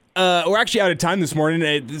 Gary, we're actually out of time this morning.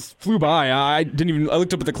 This flew by. I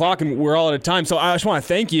looked up at the clock and we're all out of time. So I just want to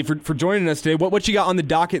thank you for joining us today. What you got on the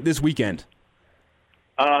docket this weekend?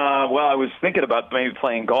 Well, I was thinking about maybe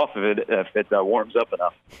playing golf if it warms up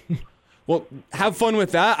enough. Well, have fun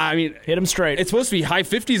with that. Hit him straight. It's supposed to be high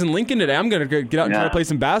 50s in Lincoln today. I'm going to get out and try to play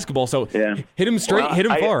some basketball. So hit him straight, hit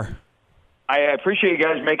him far. I appreciate you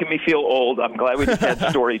guys making me feel old. I'm glad we just had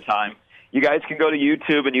story time. You guys can go to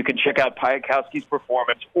YouTube and you can check out Piatkowski's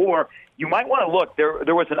performance, or you might want to look.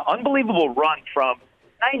 There was an unbelievable run from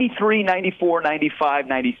 93, 94, 95,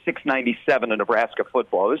 96, 97 in Nebraska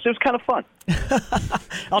football. It was kind of fun.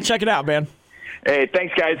 I'll check it out, man. Hey,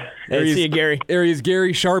 thanks, guys. Hey, see you, Gary. There he is,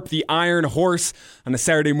 Gary Sharp, the Iron Horse, on the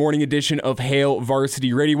Saturday morning edition of Hail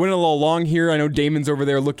Varsity Radio. Went a little long here. I know Damon's over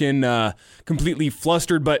there looking completely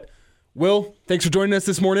flustered, but Will, thanks for joining us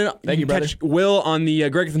this morning. Thank you, brother. Catch Will on the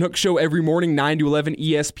Greg and Hook Show every morning, 9 to 11,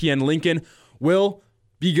 ESPN Lincoln. Will,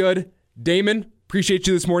 be good. Damon, appreciate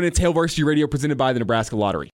you this morning. It's Hail Varsity Radio presented by the Nebraska Lottery.